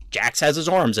 etc. Jax has his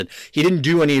arms, and he didn't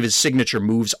do any of his signature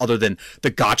moves other than the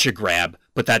gotcha grab,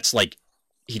 but that's like,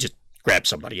 he just grabs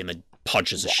somebody and then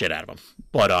punches the shit out of him.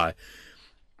 But,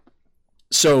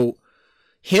 so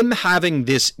him having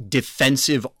this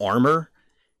defensive armor,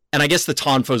 and I guess the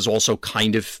tonfas also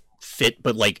kind of fit,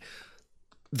 but like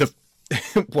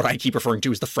what I keep referring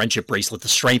to is the friendship bracelet, the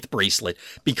strength bracelet,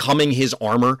 becoming his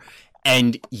armor.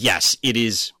 And yes, it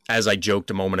is, as I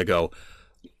joked a moment ago,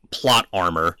 plot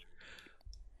armor.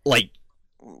 like,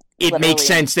 it Literally, makes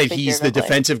sense that he's the figuratively.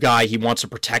 defensive guy. He wants to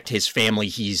protect his family.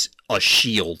 He's a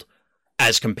shield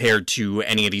as compared to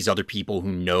any of these other people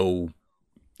who know,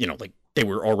 like they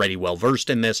were already well versed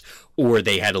in this, or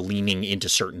they had a leaning into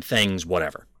certain things,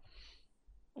 whatever.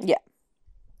 Yeah.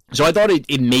 So I thought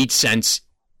it made sense.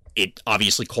 It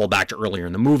obviously called back to earlier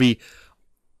in the movie.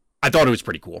 I thought it was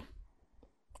pretty cool.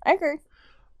 I agree.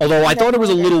 Although I thought it was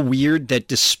a Definitely. little weird that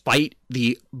despite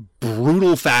the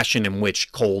brutal fashion in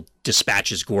which Cole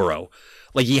dispatches Goro,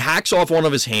 like he hacks off one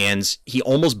of his hands, he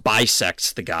almost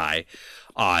bisects the guy,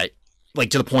 like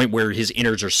to the point where his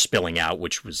innards are spilling out,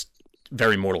 which was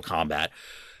very Mortal Kombat,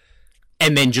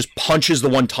 and then just punches the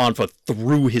one Tonfa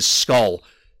through his skull.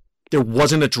 There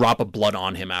wasn't a drop of blood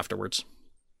on him afterwards.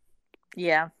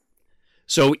 Yeah.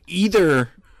 So either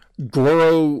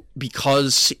Goro,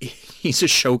 because he's a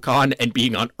Shokan and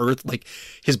being on Earth, like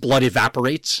his blood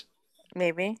evaporates,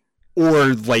 Maybe.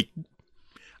 or like,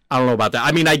 I don't know about that.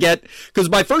 I mean, I get, because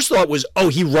my first thought was, oh,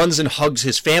 he runs and hugs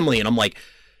his family, and I'm like,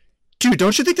 dude,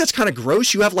 don't you think that's kind of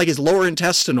gross? You have like his lower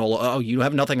intestinal. Oh, you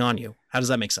have nothing on you. How does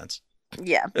that make sense?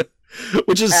 Yeah.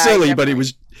 Which is silly, but it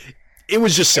was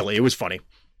just silly. It was funny.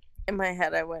 In my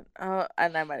head, I went, oh,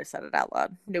 and I might have said it out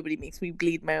loud. Nobody makes me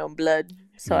bleed my own blood.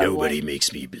 So Nobody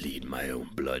makes me bleed my own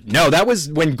blood. No, that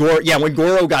was when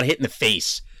Goro got hit in the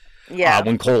face. Yeah.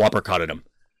 When Cole uppercutted him.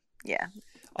 Yeah.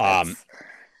 Um,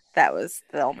 That was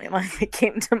the only line that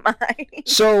came to mind.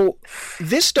 So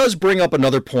this does bring up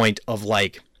another point of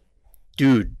like,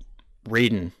 dude,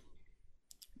 Raiden,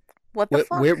 What the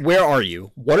fuck? where are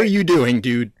you? What are you doing,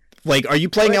 dude? Like, are you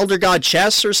playing Elder God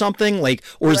chess or something? Like,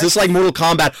 or is this like Mortal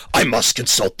Kombat? I must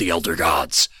consult the Elder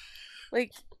Gods.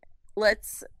 Like,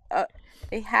 let's.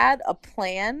 They had a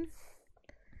plan.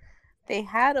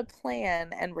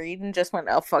 And Raiden just went,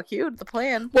 "Oh fuck you!" The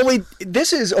plan. Well,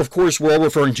 this is, of course, we're all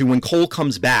referring to when Cole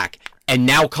comes back, and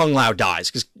now Kung Lao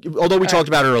dies. Because although we talked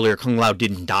about it earlier, Kung Lao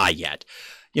didn't die yet.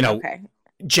 Okay.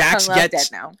 Jax Kung Lao's gets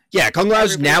dead now. Yeah, Kung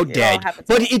Lao's now dead,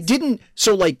 but it didn't.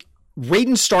 So like,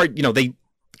 Raiden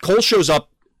Cole shows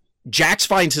up, Jax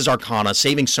finds his Arcana,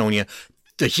 saving Sonya.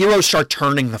 The heroes start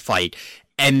turning the fight,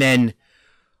 and then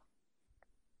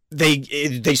they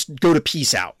go to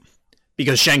peace out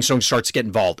because Shang Tsung starts to get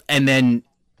involved, and then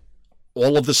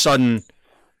all of a sudden,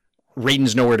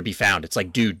 Raiden's nowhere to be found. It's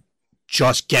like, dude,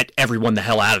 just get everyone the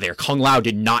hell out of there. Kung Lao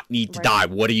did not need to die.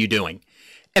 What are you doing?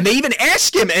 And they even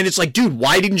ask him, and it's like, dude,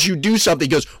 why didn't you do something? He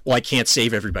goes, well, I can't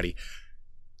save everybody.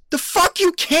 The fuck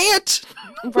you can't?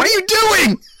 Right. What are you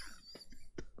doing?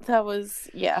 That was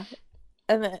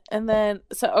and then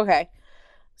so okay.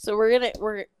 So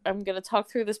I'm gonna talk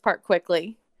through this part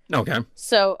quickly. Okay.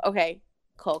 So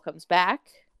Cole comes back.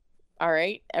 All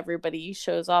right, everybody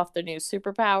shows off their new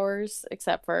superpowers,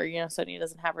 except for Sonya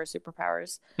doesn't have her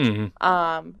superpowers.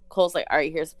 Mm-hmm. Cole's like, all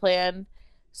right, here's the plan.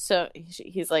 So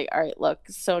he's like, all right, look,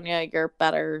 Sonya, you're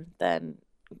better than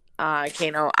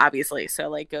Kano, obviously. So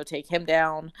like, go take him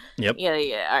down. Yep.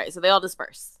 Yeah. All right, so they all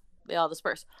disperse.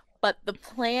 But the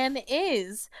plan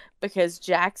is, because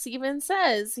Jax even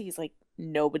says, he's like,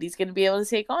 nobody's going to be able to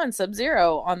take on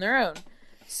Sub-Zero on their own.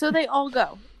 So they all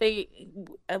go.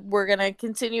 We're going to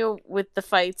continue with the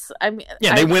fights. I mean,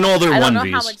 they win all their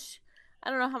 1Vs. I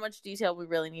don't know how much detail we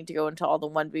really need to go into all the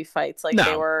 1V fights. Like,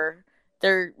 no.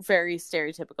 They're very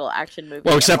stereotypical action movies.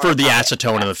 Well, except for the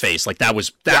acetone in the face. Like, that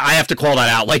was, I have to call that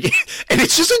out. Like, and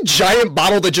it's just a giant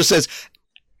bottle that just says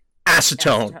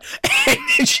acetone.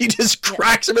 And she just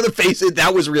cracks him in the face.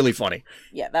 That was really funny.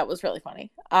 Yeah, that was really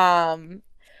funny. And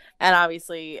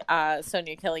obviously,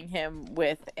 Sonya killing him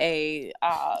with a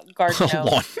garden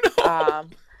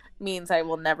gnome means I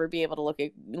will never be able to look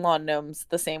at lawn gnomes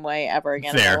the same way ever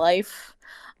again in my life.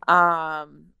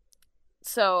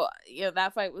 So,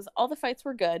 that fight all the fights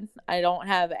were good. I don't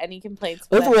have any complaints.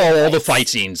 Overall, all the fight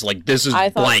scenes, like, this is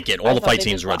blanket. All the fight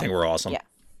scenes I think were awesome. Yeah,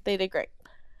 they did great.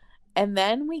 And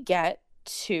then we get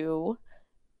to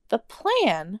the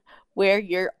plan where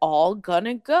you're all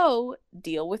gonna go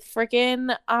deal with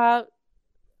freaking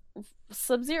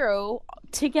Sub-Zero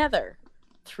together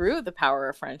through the power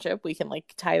of friendship. We can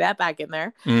like tie that back in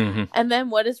there. Mm-hmm. And then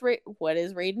what does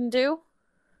Raiden do?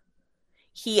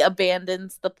 He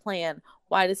abandons the plan.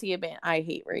 Why does he abandon? I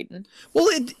hate Raiden. Well,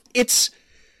 it's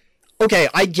okay.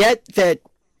 I get that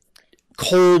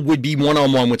Cole would be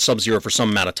one-on-one with Sub-Zero for some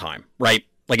amount of time, right?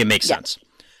 Like, it makes sense.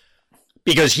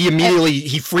 Because he immediately,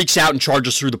 he freaks out and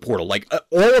charges through the portal. Like,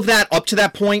 all of that up to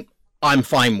that point, I'm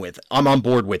fine with. I'm on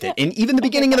board with it. And even the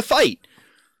beginning of the fight.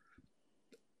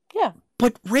 Yeah.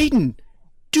 But Raiden,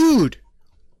 dude,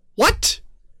 what?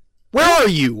 Where are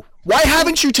you? Why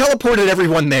haven't you teleported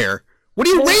everyone there? What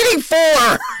are you waiting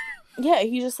for? Yeah,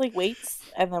 he just like waits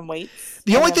and then waits.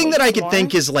 The only thing that I could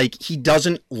think is like he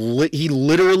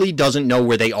literally doesn't know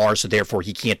where they are, so therefore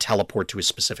he can't teleport to a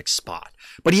specific spot.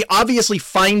 But he obviously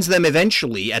finds them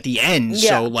eventually at the end,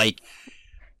 so like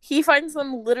he finds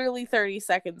them literally 30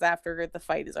 seconds after the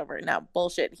fight is over. Now,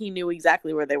 bullshit. He knew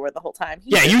exactly where they were the whole time.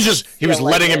 He was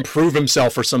letting him prove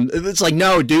himself or some. It's like,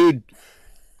 no, dude.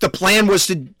 The plan was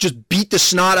to just beat the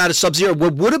snot out of Sub-Zero.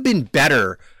 What would have been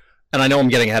better, and I know I'm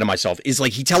getting ahead of myself, is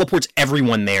like he teleports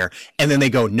everyone there, and then they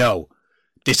go, no,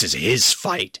 this is his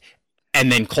fight.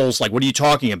 And then Cole's like, what are you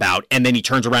talking about? And then he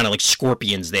turns around and like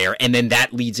Scorpion's there, and then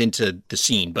that leads into the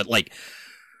scene. But like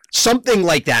something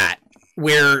like that,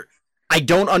 where I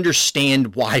don't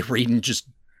understand why Raiden just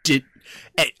did.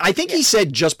 I think he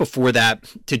said just before that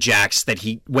to Jax that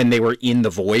when they were in the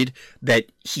void, that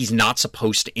he's not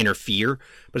supposed to interfere.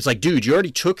 But it's like, dude, you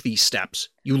already took these steps.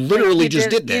 You literally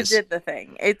did this. You did the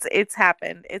thing. It's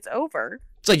happened. It's over.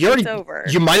 It's like it's over.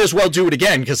 You might as well do it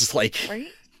again because it's like. Right?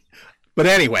 But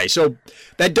anyway, so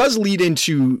that does lead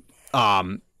into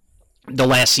the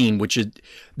last scene, which is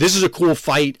this is a cool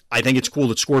fight. I think it's cool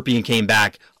that Scorpion came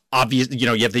back. Obviously, you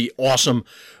have the awesome.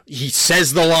 He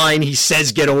says the line. He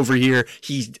says, "Get over here."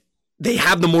 They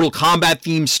have the Mortal Kombat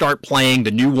theme start playing,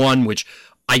 the new one, which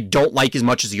I don't like as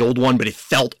much as the old one, but it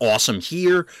felt awesome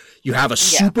here. You have a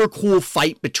super cool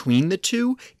fight between the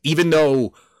two, even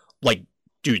though, like,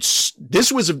 dude,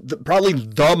 this was probably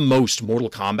the most Mortal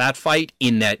Kombat fight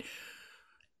in that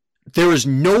there is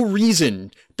no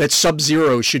reason that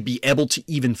Sub-Zero should be able to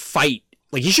even fight.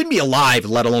 Like, he shouldn't be alive,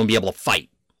 let alone be able to fight.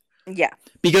 Yeah.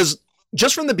 Because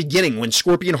just from the beginning, when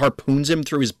Scorpion harpoons him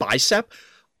through his bicep,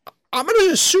 I'm going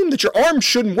to assume that your arm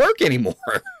shouldn't work anymore.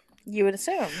 You would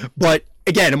assume. But,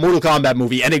 again, a Mortal Kombat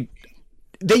movie. And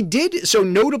they did, so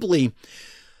notably,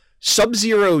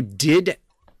 Sub-Zero did,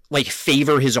 like,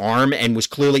 favor his arm and was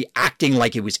clearly acting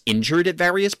like it was injured at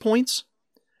various points.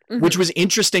 Mm-hmm. Which was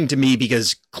interesting to me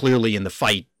because clearly in the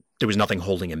fight, there was nothing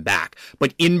holding him back.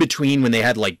 But in between, when they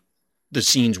had, like, the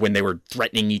scenes when they were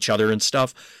threatening each other and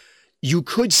stuff, you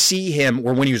could see him,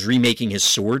 or when he was remaking his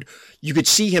sword, you could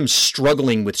see him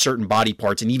struggling with certain body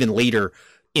parts. And even later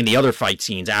in the other fight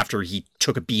scenes, after he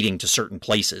took a beating to certain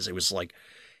places, it was like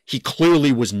he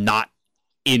clearly was not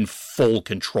in full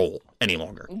control any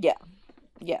longer. Yeah.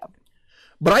 Yeah.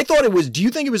 But I thought do you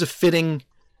think it was a fitting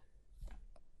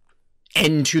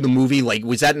end to the movie? Like,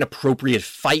 was that an appropriate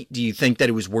fight? Do you think that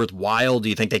it was worthwhile? Do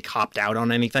you think they copped out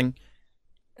on anything?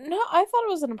 No, I thought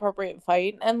it was an appropriate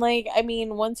fight. And, like, I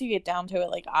mean, once you get down to it,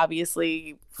 like,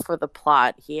 obviously, for the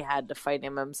plot, he had to fight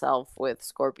him himself with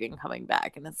Scorpion coming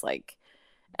back. And it's like,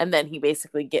 and then he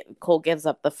basically Cole gives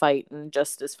up the fight and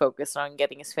just is focused on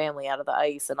getting his family out of the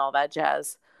ice and all that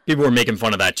jazz. People were making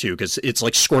fun of that, too, because it's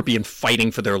like Scorpion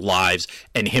fighting for their lives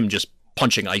and him just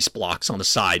punching ice blocks on the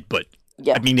side. But,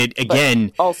 yeah, I mean,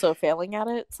 again... also failing at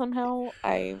it somehow.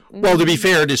 Well, to be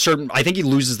fair, I think he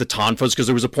loses the Tonfas because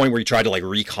there was a point where he tried to, like,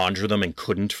 reconjure them and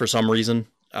couldn't for some reason.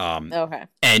 Okay.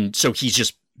 And so he's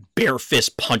just bare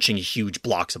fist punching huge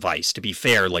blocks of ice. To be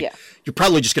fair, like, you're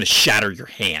probably just going to shatter your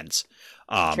hands.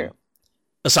 True.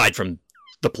 Aside from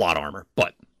the plot armor.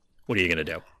 But what are you going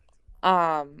to do?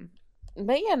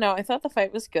 But yeah, no, I thought the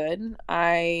fight was good.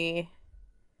 It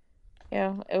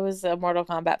was a Mortal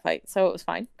Kombat fight, so it was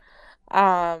fine.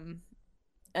 And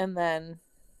then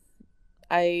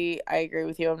I agree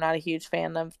with you. I'm not a huge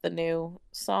fan of the new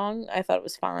song. I thought it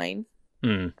was fine.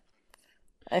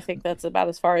 I think that's about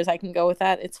as far as I can go with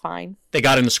that. It's fine. They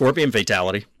got in the Scorpion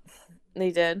fatality.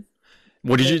 They did.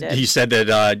 What did you? He said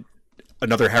that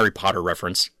another Harry Potter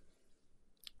reference.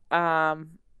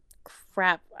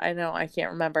 Crap. I know. I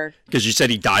can't remember. Because you said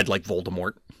he died like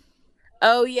Voldemort.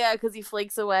 Oh yeah, because he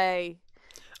flakes away.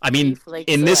 I mean,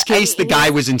 in this case, the guy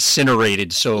was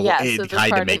incinerated, so it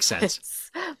kind of makes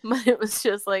sense. But it was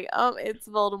just like, it's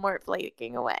Voldemort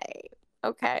flaking away.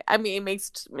 Okay. I mean,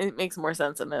 it makes more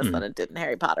sense in this than it did in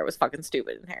Harry Potter. It was fucking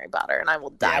stupid in Harry Potter, and I will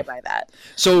die by that.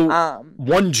 So,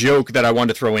 one joke that I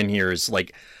wanted to throw in here is,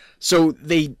 like, so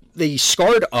they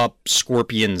scarred up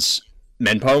Scorpion's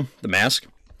Menpo, the mask.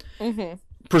 Mm-hmm.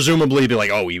 Presumably be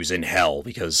like, oh, he was in hell,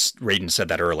 because Raiden said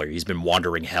that earlier. He's been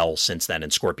wandering hell since then,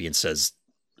 and Scorpion says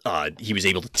he was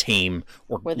able to tame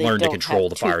or learn to control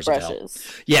the fires of hell.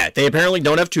 Yeah, they apparently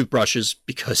don't have toothbrushes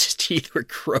because his teeth were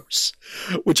gross,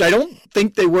 which I don't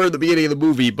think they were at the beginning of the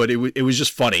movie, but it was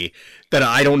just funny that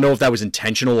I don't know if that was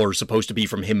intentional or supposed to be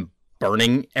from him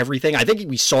burning everything. I think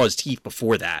we saw his teeth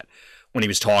before that when he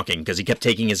was talking, because he kept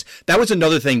taking his... That was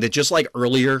another thing that, just like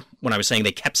earlier when I was saying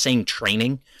they kept saying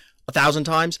training 1,000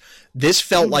 times, this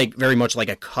felt like very much like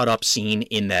a cut up scene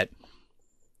in that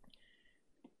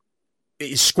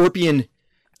Scorpion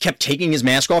kept taking his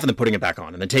mask off and then putting it back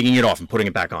on, and then taking it off and putting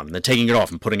it back on, and then taking it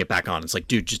off and putting it back on. It's like,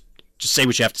 dude, just say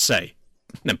what you have to say.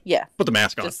 And then put the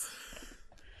mask on.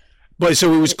 But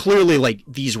so it was clearly like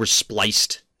these were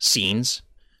spliced scenes,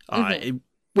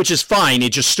 which is fine.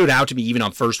 It just stood out to me even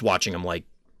on first watching. I'm like,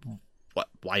 what?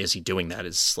 Why is he doing that?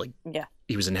 It's like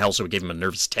he was in hell, so it gave him a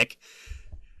nervous tick.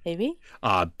 Maybe.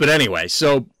 But anyway,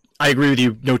 so I agree with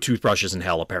you. No toothbrushes in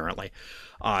hell, apparently.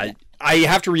 I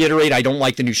have to reiterate, I don't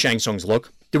like the new Shang Tsung's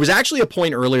look. There was actually a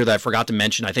point earlier that I forgot to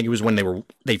mention. I think it was when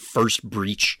they first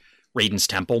breach Raiden's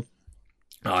temple.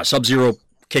 Sub-Zero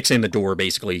kicks in the door,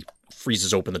 basically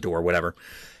freezes open the door, whatever.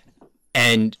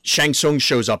 And Shang Tsung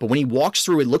shows up, but when he walks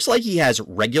through, it looks like he has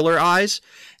regular eyes,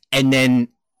 and then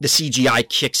the CGI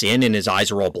kicks in and his eyes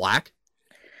are all black.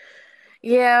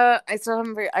 Yeah, I still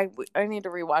haven't. I need to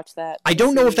rewatch that. I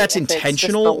don't know if that's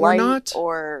intentional or not.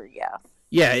 Or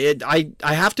Yeah, I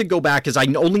have to go back because I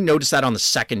only noticed that on the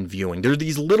second viewing. There are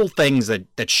these little things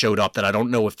that showed up that I don't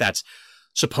know if that's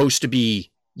supposed to be,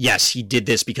 yes, he did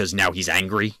this because now he's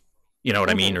angry. You know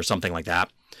what I mean? Or something like that.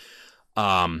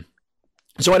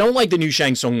 So I don't like the new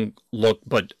Shang Tsung look,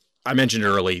 but I mentioned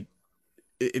early,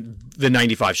 the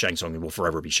 95 Shang Tsung will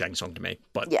forever be Shang Tsung to me.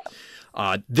 But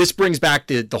this brings back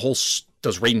the whole,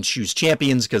 does Raiden choose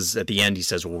champions? Because at the end he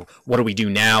says, well, what do we do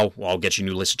now? Well, I'll get you a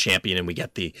new list of champion, and we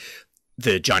get the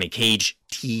Johnny Cage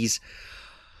tease.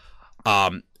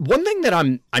 One thing that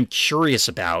I'm curious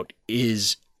about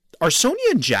is, are Sonya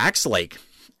and Jax like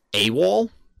AWOL?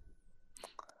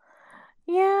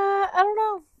 Yeah, I don't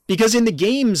know. Because in the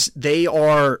games,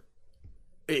 there's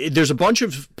a bunch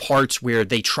of parts where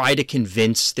they try to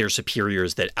convince their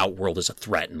superiors that Outworld is a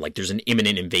threat, and like there's an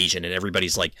imminent invasion, and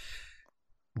everybody's like,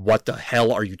 what the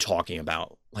hell are you talking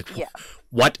about? Like,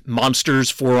 what monsters,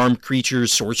 four-armed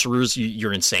creatures, sorcerers?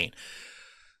 You're insane.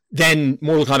 Then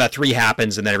Mortal Kombat 3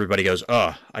 happens, and then everybody goes,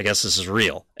 oh, I guess this is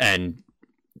real. And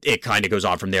it kind of goes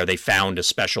on from there. They found a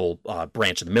special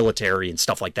branch of the military and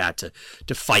stuff like that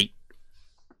to fight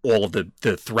all of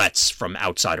the threats from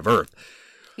outside of Earth.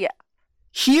 Yeah.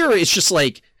 Here, it's just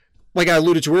like I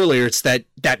alluded to earlier, it's that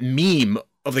meme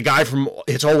of the guy from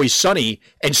It's Always Sunny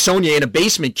and Sonya in a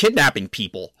basement kidnapping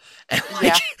people. And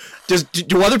like,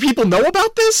 do other people know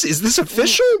about this? Is this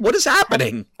official? What is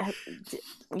happening?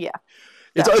 Yeah.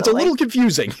 It's a little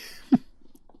confusing.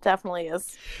 Definitely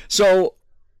is. So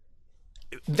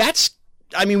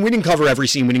we didn't cover every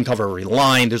scene. We didn't cover every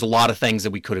line. There's a lot of things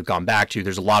that we could have gone back to.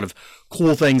 There's a lot of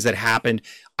cool things that happened.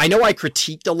 I know I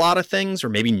critiqued a lot of things, or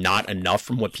maybe not enough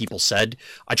from what people said.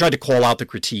 I tried to call out the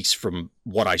critiques from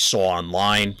what I saw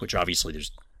online, which obviously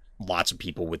there's lots of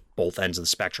people with both ends of the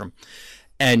spectrum.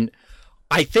 And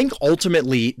I think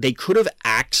ultimately they could have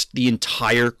axed the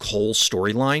entire Cole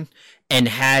storyline and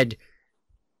had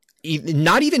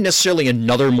not even necessarily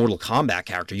another Mortal Kombat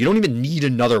character. You don't even need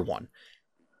another one.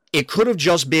 It could have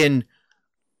just been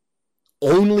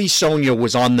only Sonya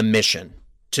was on the mission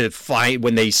to find,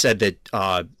 when they said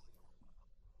that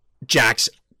Jax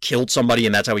killed somebody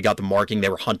and that's how he got the marking. They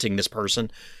were hunting this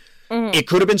person. It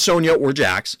could have been Sonya or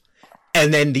Jax.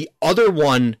 And then the other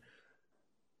one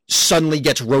suddenly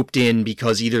gets roped in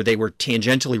because either they were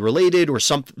tangentially related or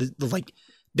something, like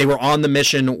they were on the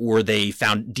mission or they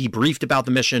found debriefed about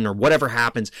the mission or whatever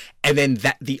happens. And then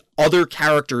that the other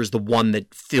character is the one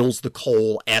that fills the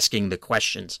Cole asking the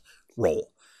questions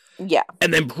role. Yeah.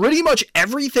 And then pretty much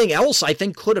everything else I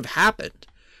think could have happened.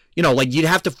 You know, like you'd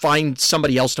have to find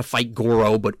somebody else to fight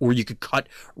Goro, or you could cut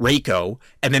Reiko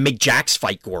and then make Jax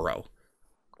fight Goro.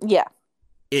 Yeah.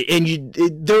 And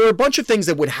there are a bunch of things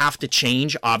that would have to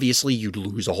change. Obviously, you'd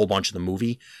lose a whole bunch of the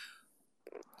movie.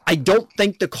 I don't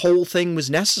think the Cole thing was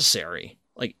necessary.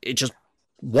 Like, it just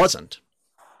wasn't.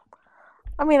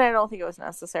 I mean, I don't think it was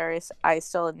necessary. I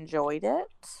still enjoyed it.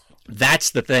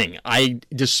 That's the thing.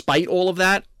 Despite all of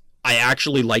that, I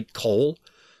actually liked Cole.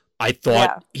 I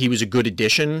thought he was a good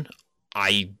addition.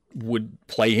 I would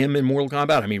play him in Mortal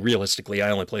Kombat. I mean, realistically, I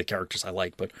only play the characters I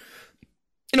like, but,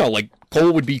 you know, like,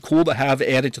 Cole would be cool to have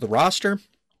added to the roster.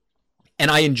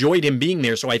 And I enjoyed him being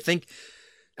there. So I think,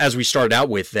 as we started out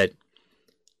with, that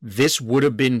this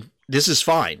is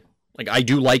fine. Like, I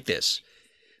do like this.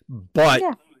 But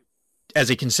as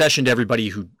a concession to everybody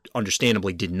who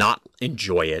understandably did not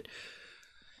enjoy it,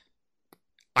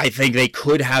 I think they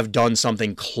could have done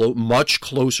something much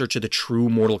closer to the true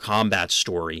Mortal Kombat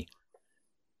story.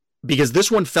 Because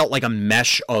this one felt like a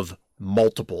mesh of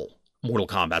multiple Mortal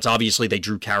Kombats. Obviously, they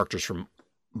drew characters from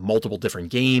multiple different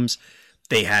games.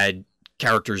 They had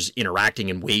characters interacting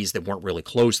in ways that weren't really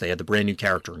close. They had the brand new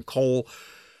character in Cole.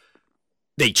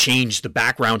 They changed the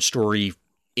background story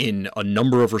in a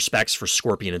number of respects for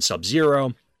Scorpion and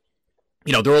Sub-Zero.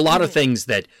 There are a lot of things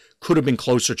that could have been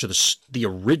closer to the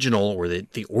original or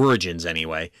the origins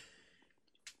anyway.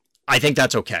 I think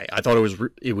that's okay. I thought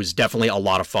it was definitely a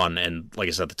lot of fun, and like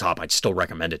I said at the top, I'd still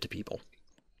recommend it to people.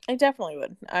 I definitely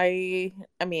would. I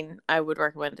mean, I would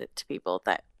recommend it to people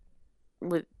that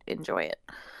would enjoy it.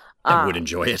 And would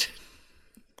enjoy it.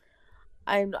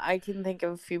 I can think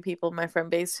of a few people in my friend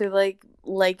base who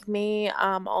like me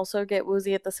also get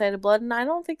woozy at the sight of blood, and I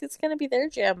don't think it's going to be their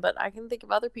jam, but I can think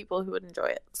of other people who would enjoy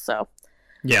it. So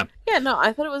yeah, no,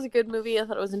 I thought it was a good movie. I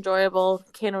thought it was enjoyable.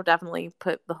 Kano definitely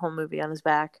put the whole movie on his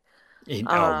back.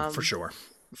 For sure.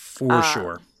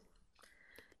 Sure.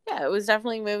 Yeah, it was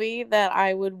definitely a movie that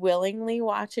I would willingly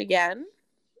watch again.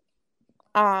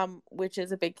 Which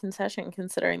is a big concession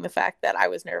considering the fact that I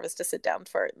was nervous to sit down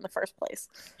for it in the first place.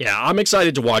 Yeah, I'm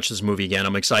excited to watch this movie again.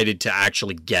 I'm excited to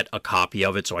actually get a copy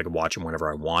of it so I can watch it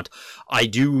whenever I want. I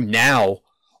do now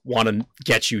want to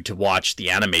get you to watch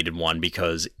the animated one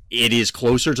because it is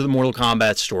closer to the Mortal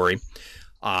Kombat story.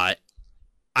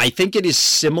 I think it is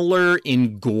similar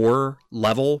in gore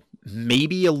level,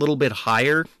 maybe a little bit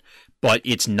higher, but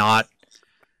it's not.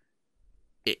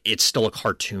 It's still a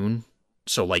cartoon,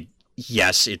 so like.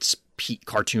 Yes, it's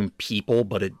cartoon people,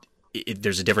 but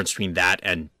there's a difference between that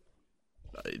and,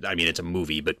 I mean, it's a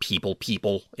movie, but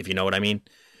people, if you know what I mean.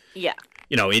 Yeah.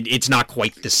 It's not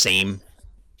quite the same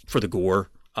for the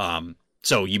gore,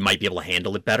 so you might be able to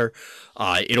handle it better.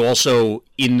 It also,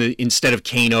 instead of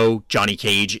Kano, Johnny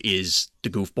Cage is the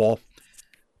goofball.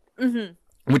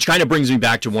 Mm-hmm. Which kind of brings me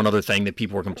back to one other thing that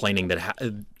people were complaining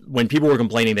when people were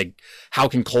complaining that how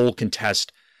can Cole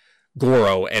contest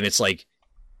Goro, and it's like,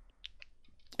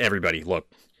 everybody, look,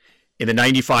 in the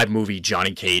 95 movie,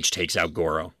 Johnny Cage takes out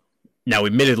Goro. Now,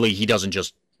 admittedly, he doesn't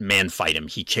just man fight him.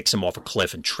 He kicks him off a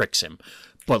cliff and tricks him.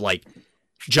 But, like,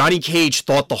 Johnny Cage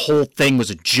thought the whole thing was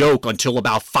a joke until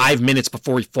about 5 minutes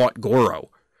before he fought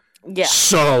Goro. Yeah.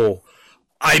 So,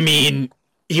 I mean,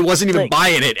 he wasn't even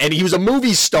buying it. And he was a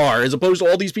movie star as opposed to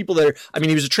all these people that I mean,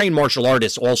 he was a trained martial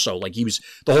artist also. Like, the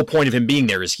whole point of him being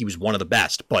there is he was one of the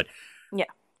best. But, yeah.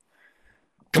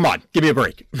 Come on, give me a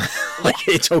break.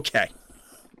 It's okay.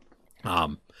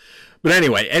 But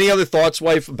anyway, any other thoughts,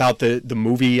 wife, about the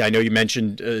movie? I know you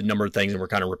mentioned a number of things, and we're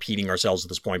kind of repeating ourselves at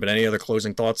this point. But any other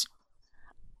closing thoughts?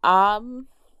 No,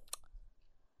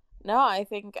 I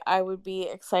think I would be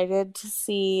excited to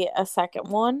see a second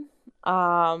one.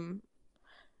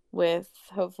 With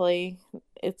hopefully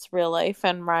it's real life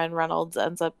and Ryan Reynolds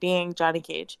ends up being Johnny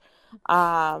Cage.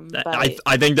 But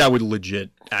I think that would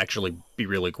legit actually be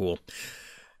really cool.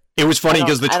 It was funny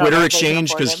because the Twitter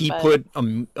exchange, because he put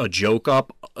a joke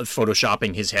up,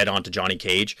 photoshopping his head onto Johnny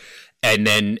Cage, and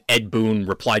then Ed Boon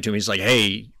replied to him. He's like,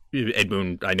 "Hey, Ed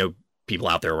Boon, I know people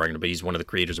out there are going to, but he's one of the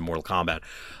creators of Mortal Kombat."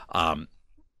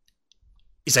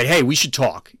 He said, "Hey, we should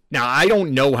talk." Now, I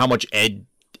don't know how much Ed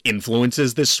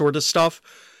influences this sort of stuff,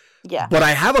 but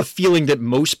I have a feeling that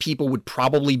most people would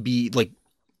probably be like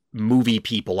movie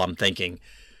people. I'm thinking.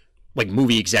 Like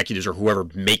movie executives or whoever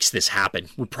makes this happen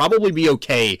would probably be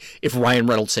okay if Ryan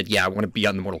Reynolds said, "Yeah, I want to be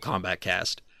on the Mortal Kombat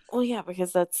cast." Well, yeah,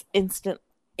 because that's instant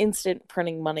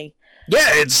printing money. Yeah,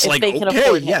 it's like,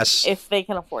 okay, yes. If they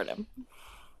can afford him.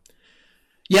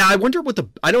 Yeah, I wonder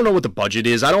I don't know what the budget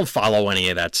is. I don't follow any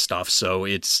of that stuff, so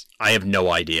I have no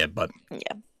idea, but.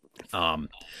 Yeah.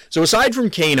 So aside from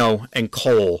Kano and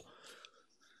Cole,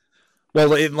 well,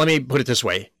 let me put it this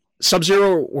way.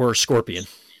 Sub-Zero or Scorpion?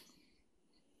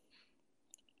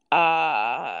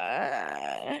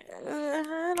 I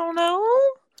don't know.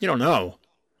 You don't know.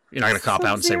 You're not going to cop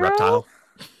out and say Reptile?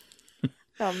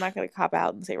 No, I'm not going to cop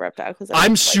out and say Reptile. Because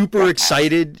I'm super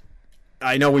excited.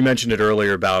 I know we mentioned it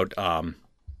earlier about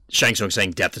Shang Tsung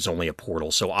saying death is only a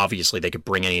portal. So obviously they could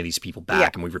bring any of these people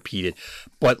back, and we repeat it.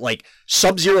 But like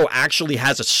Sub-Zero actually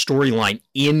has a storyline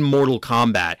in Mortal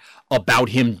Kombat about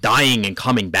him dying and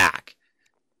coming back.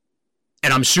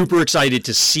 And I'm super excited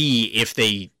to see if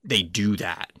they do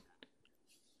that.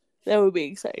 That would be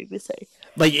exciting to say.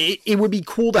 Like, it would be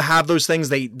cool to have those things.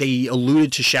 They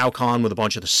alluded to Shao Kahn with a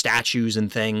bunch of the statues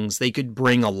and things. They could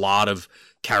bring a lot of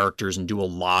characters and do a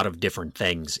lot of different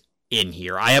things in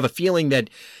here. I have a feeling that,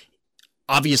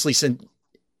 obviously,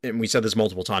 and we said this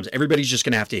multiple times, everybody's just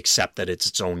going to have to accept that it's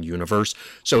its own universe.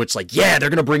 So it's like, yeah,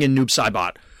 they're going to bring in Noob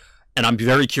Saibot. And I'm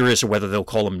very curious of whether they'll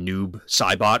call him Noob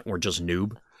Saibot or just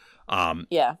Noob.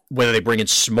 Whether they bring in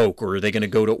Smoke, or are they going to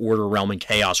go to Order Realm and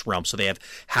Chaos Realm, so they have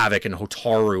Havoc and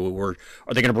Hotaru, or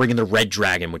are they going to bring in the Red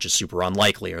Dragon, which is super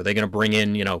unlikely? Are they going to bring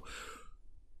in,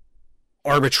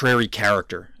 arbitrary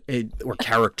character or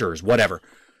characters, whatever?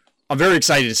 I'm very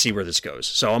excited to see where this goes.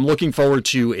 So I'm looking forward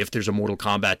to if there's a Mortal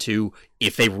Kombat 2,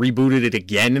 if they rebooted it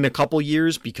again in a couple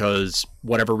years, because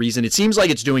whatever reason, it seems like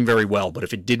it's doing very well. But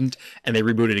if it didn't and they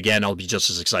reboot it again, I'll be just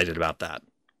as excited about that.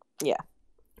 Yeah.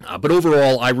 But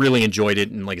overall, I really enjoyed it.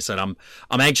 And like I said, I'm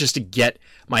anxious to get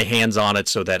my hands on it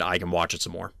so that I can watch it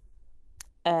some more.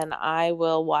 And I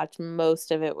will watch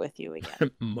most of it with you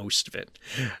again. Most of it.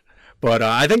 But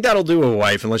I think that'll do it,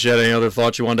 wife, unless you had any other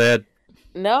thoughts you wanted to add.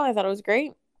 No, I thought it was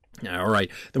great. All right.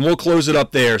 Then we'll close it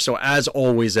up there. So as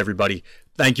always, everybody,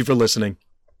 thank you for listening.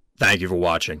 Thank you for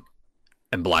watching.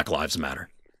 And Black Lives Matter.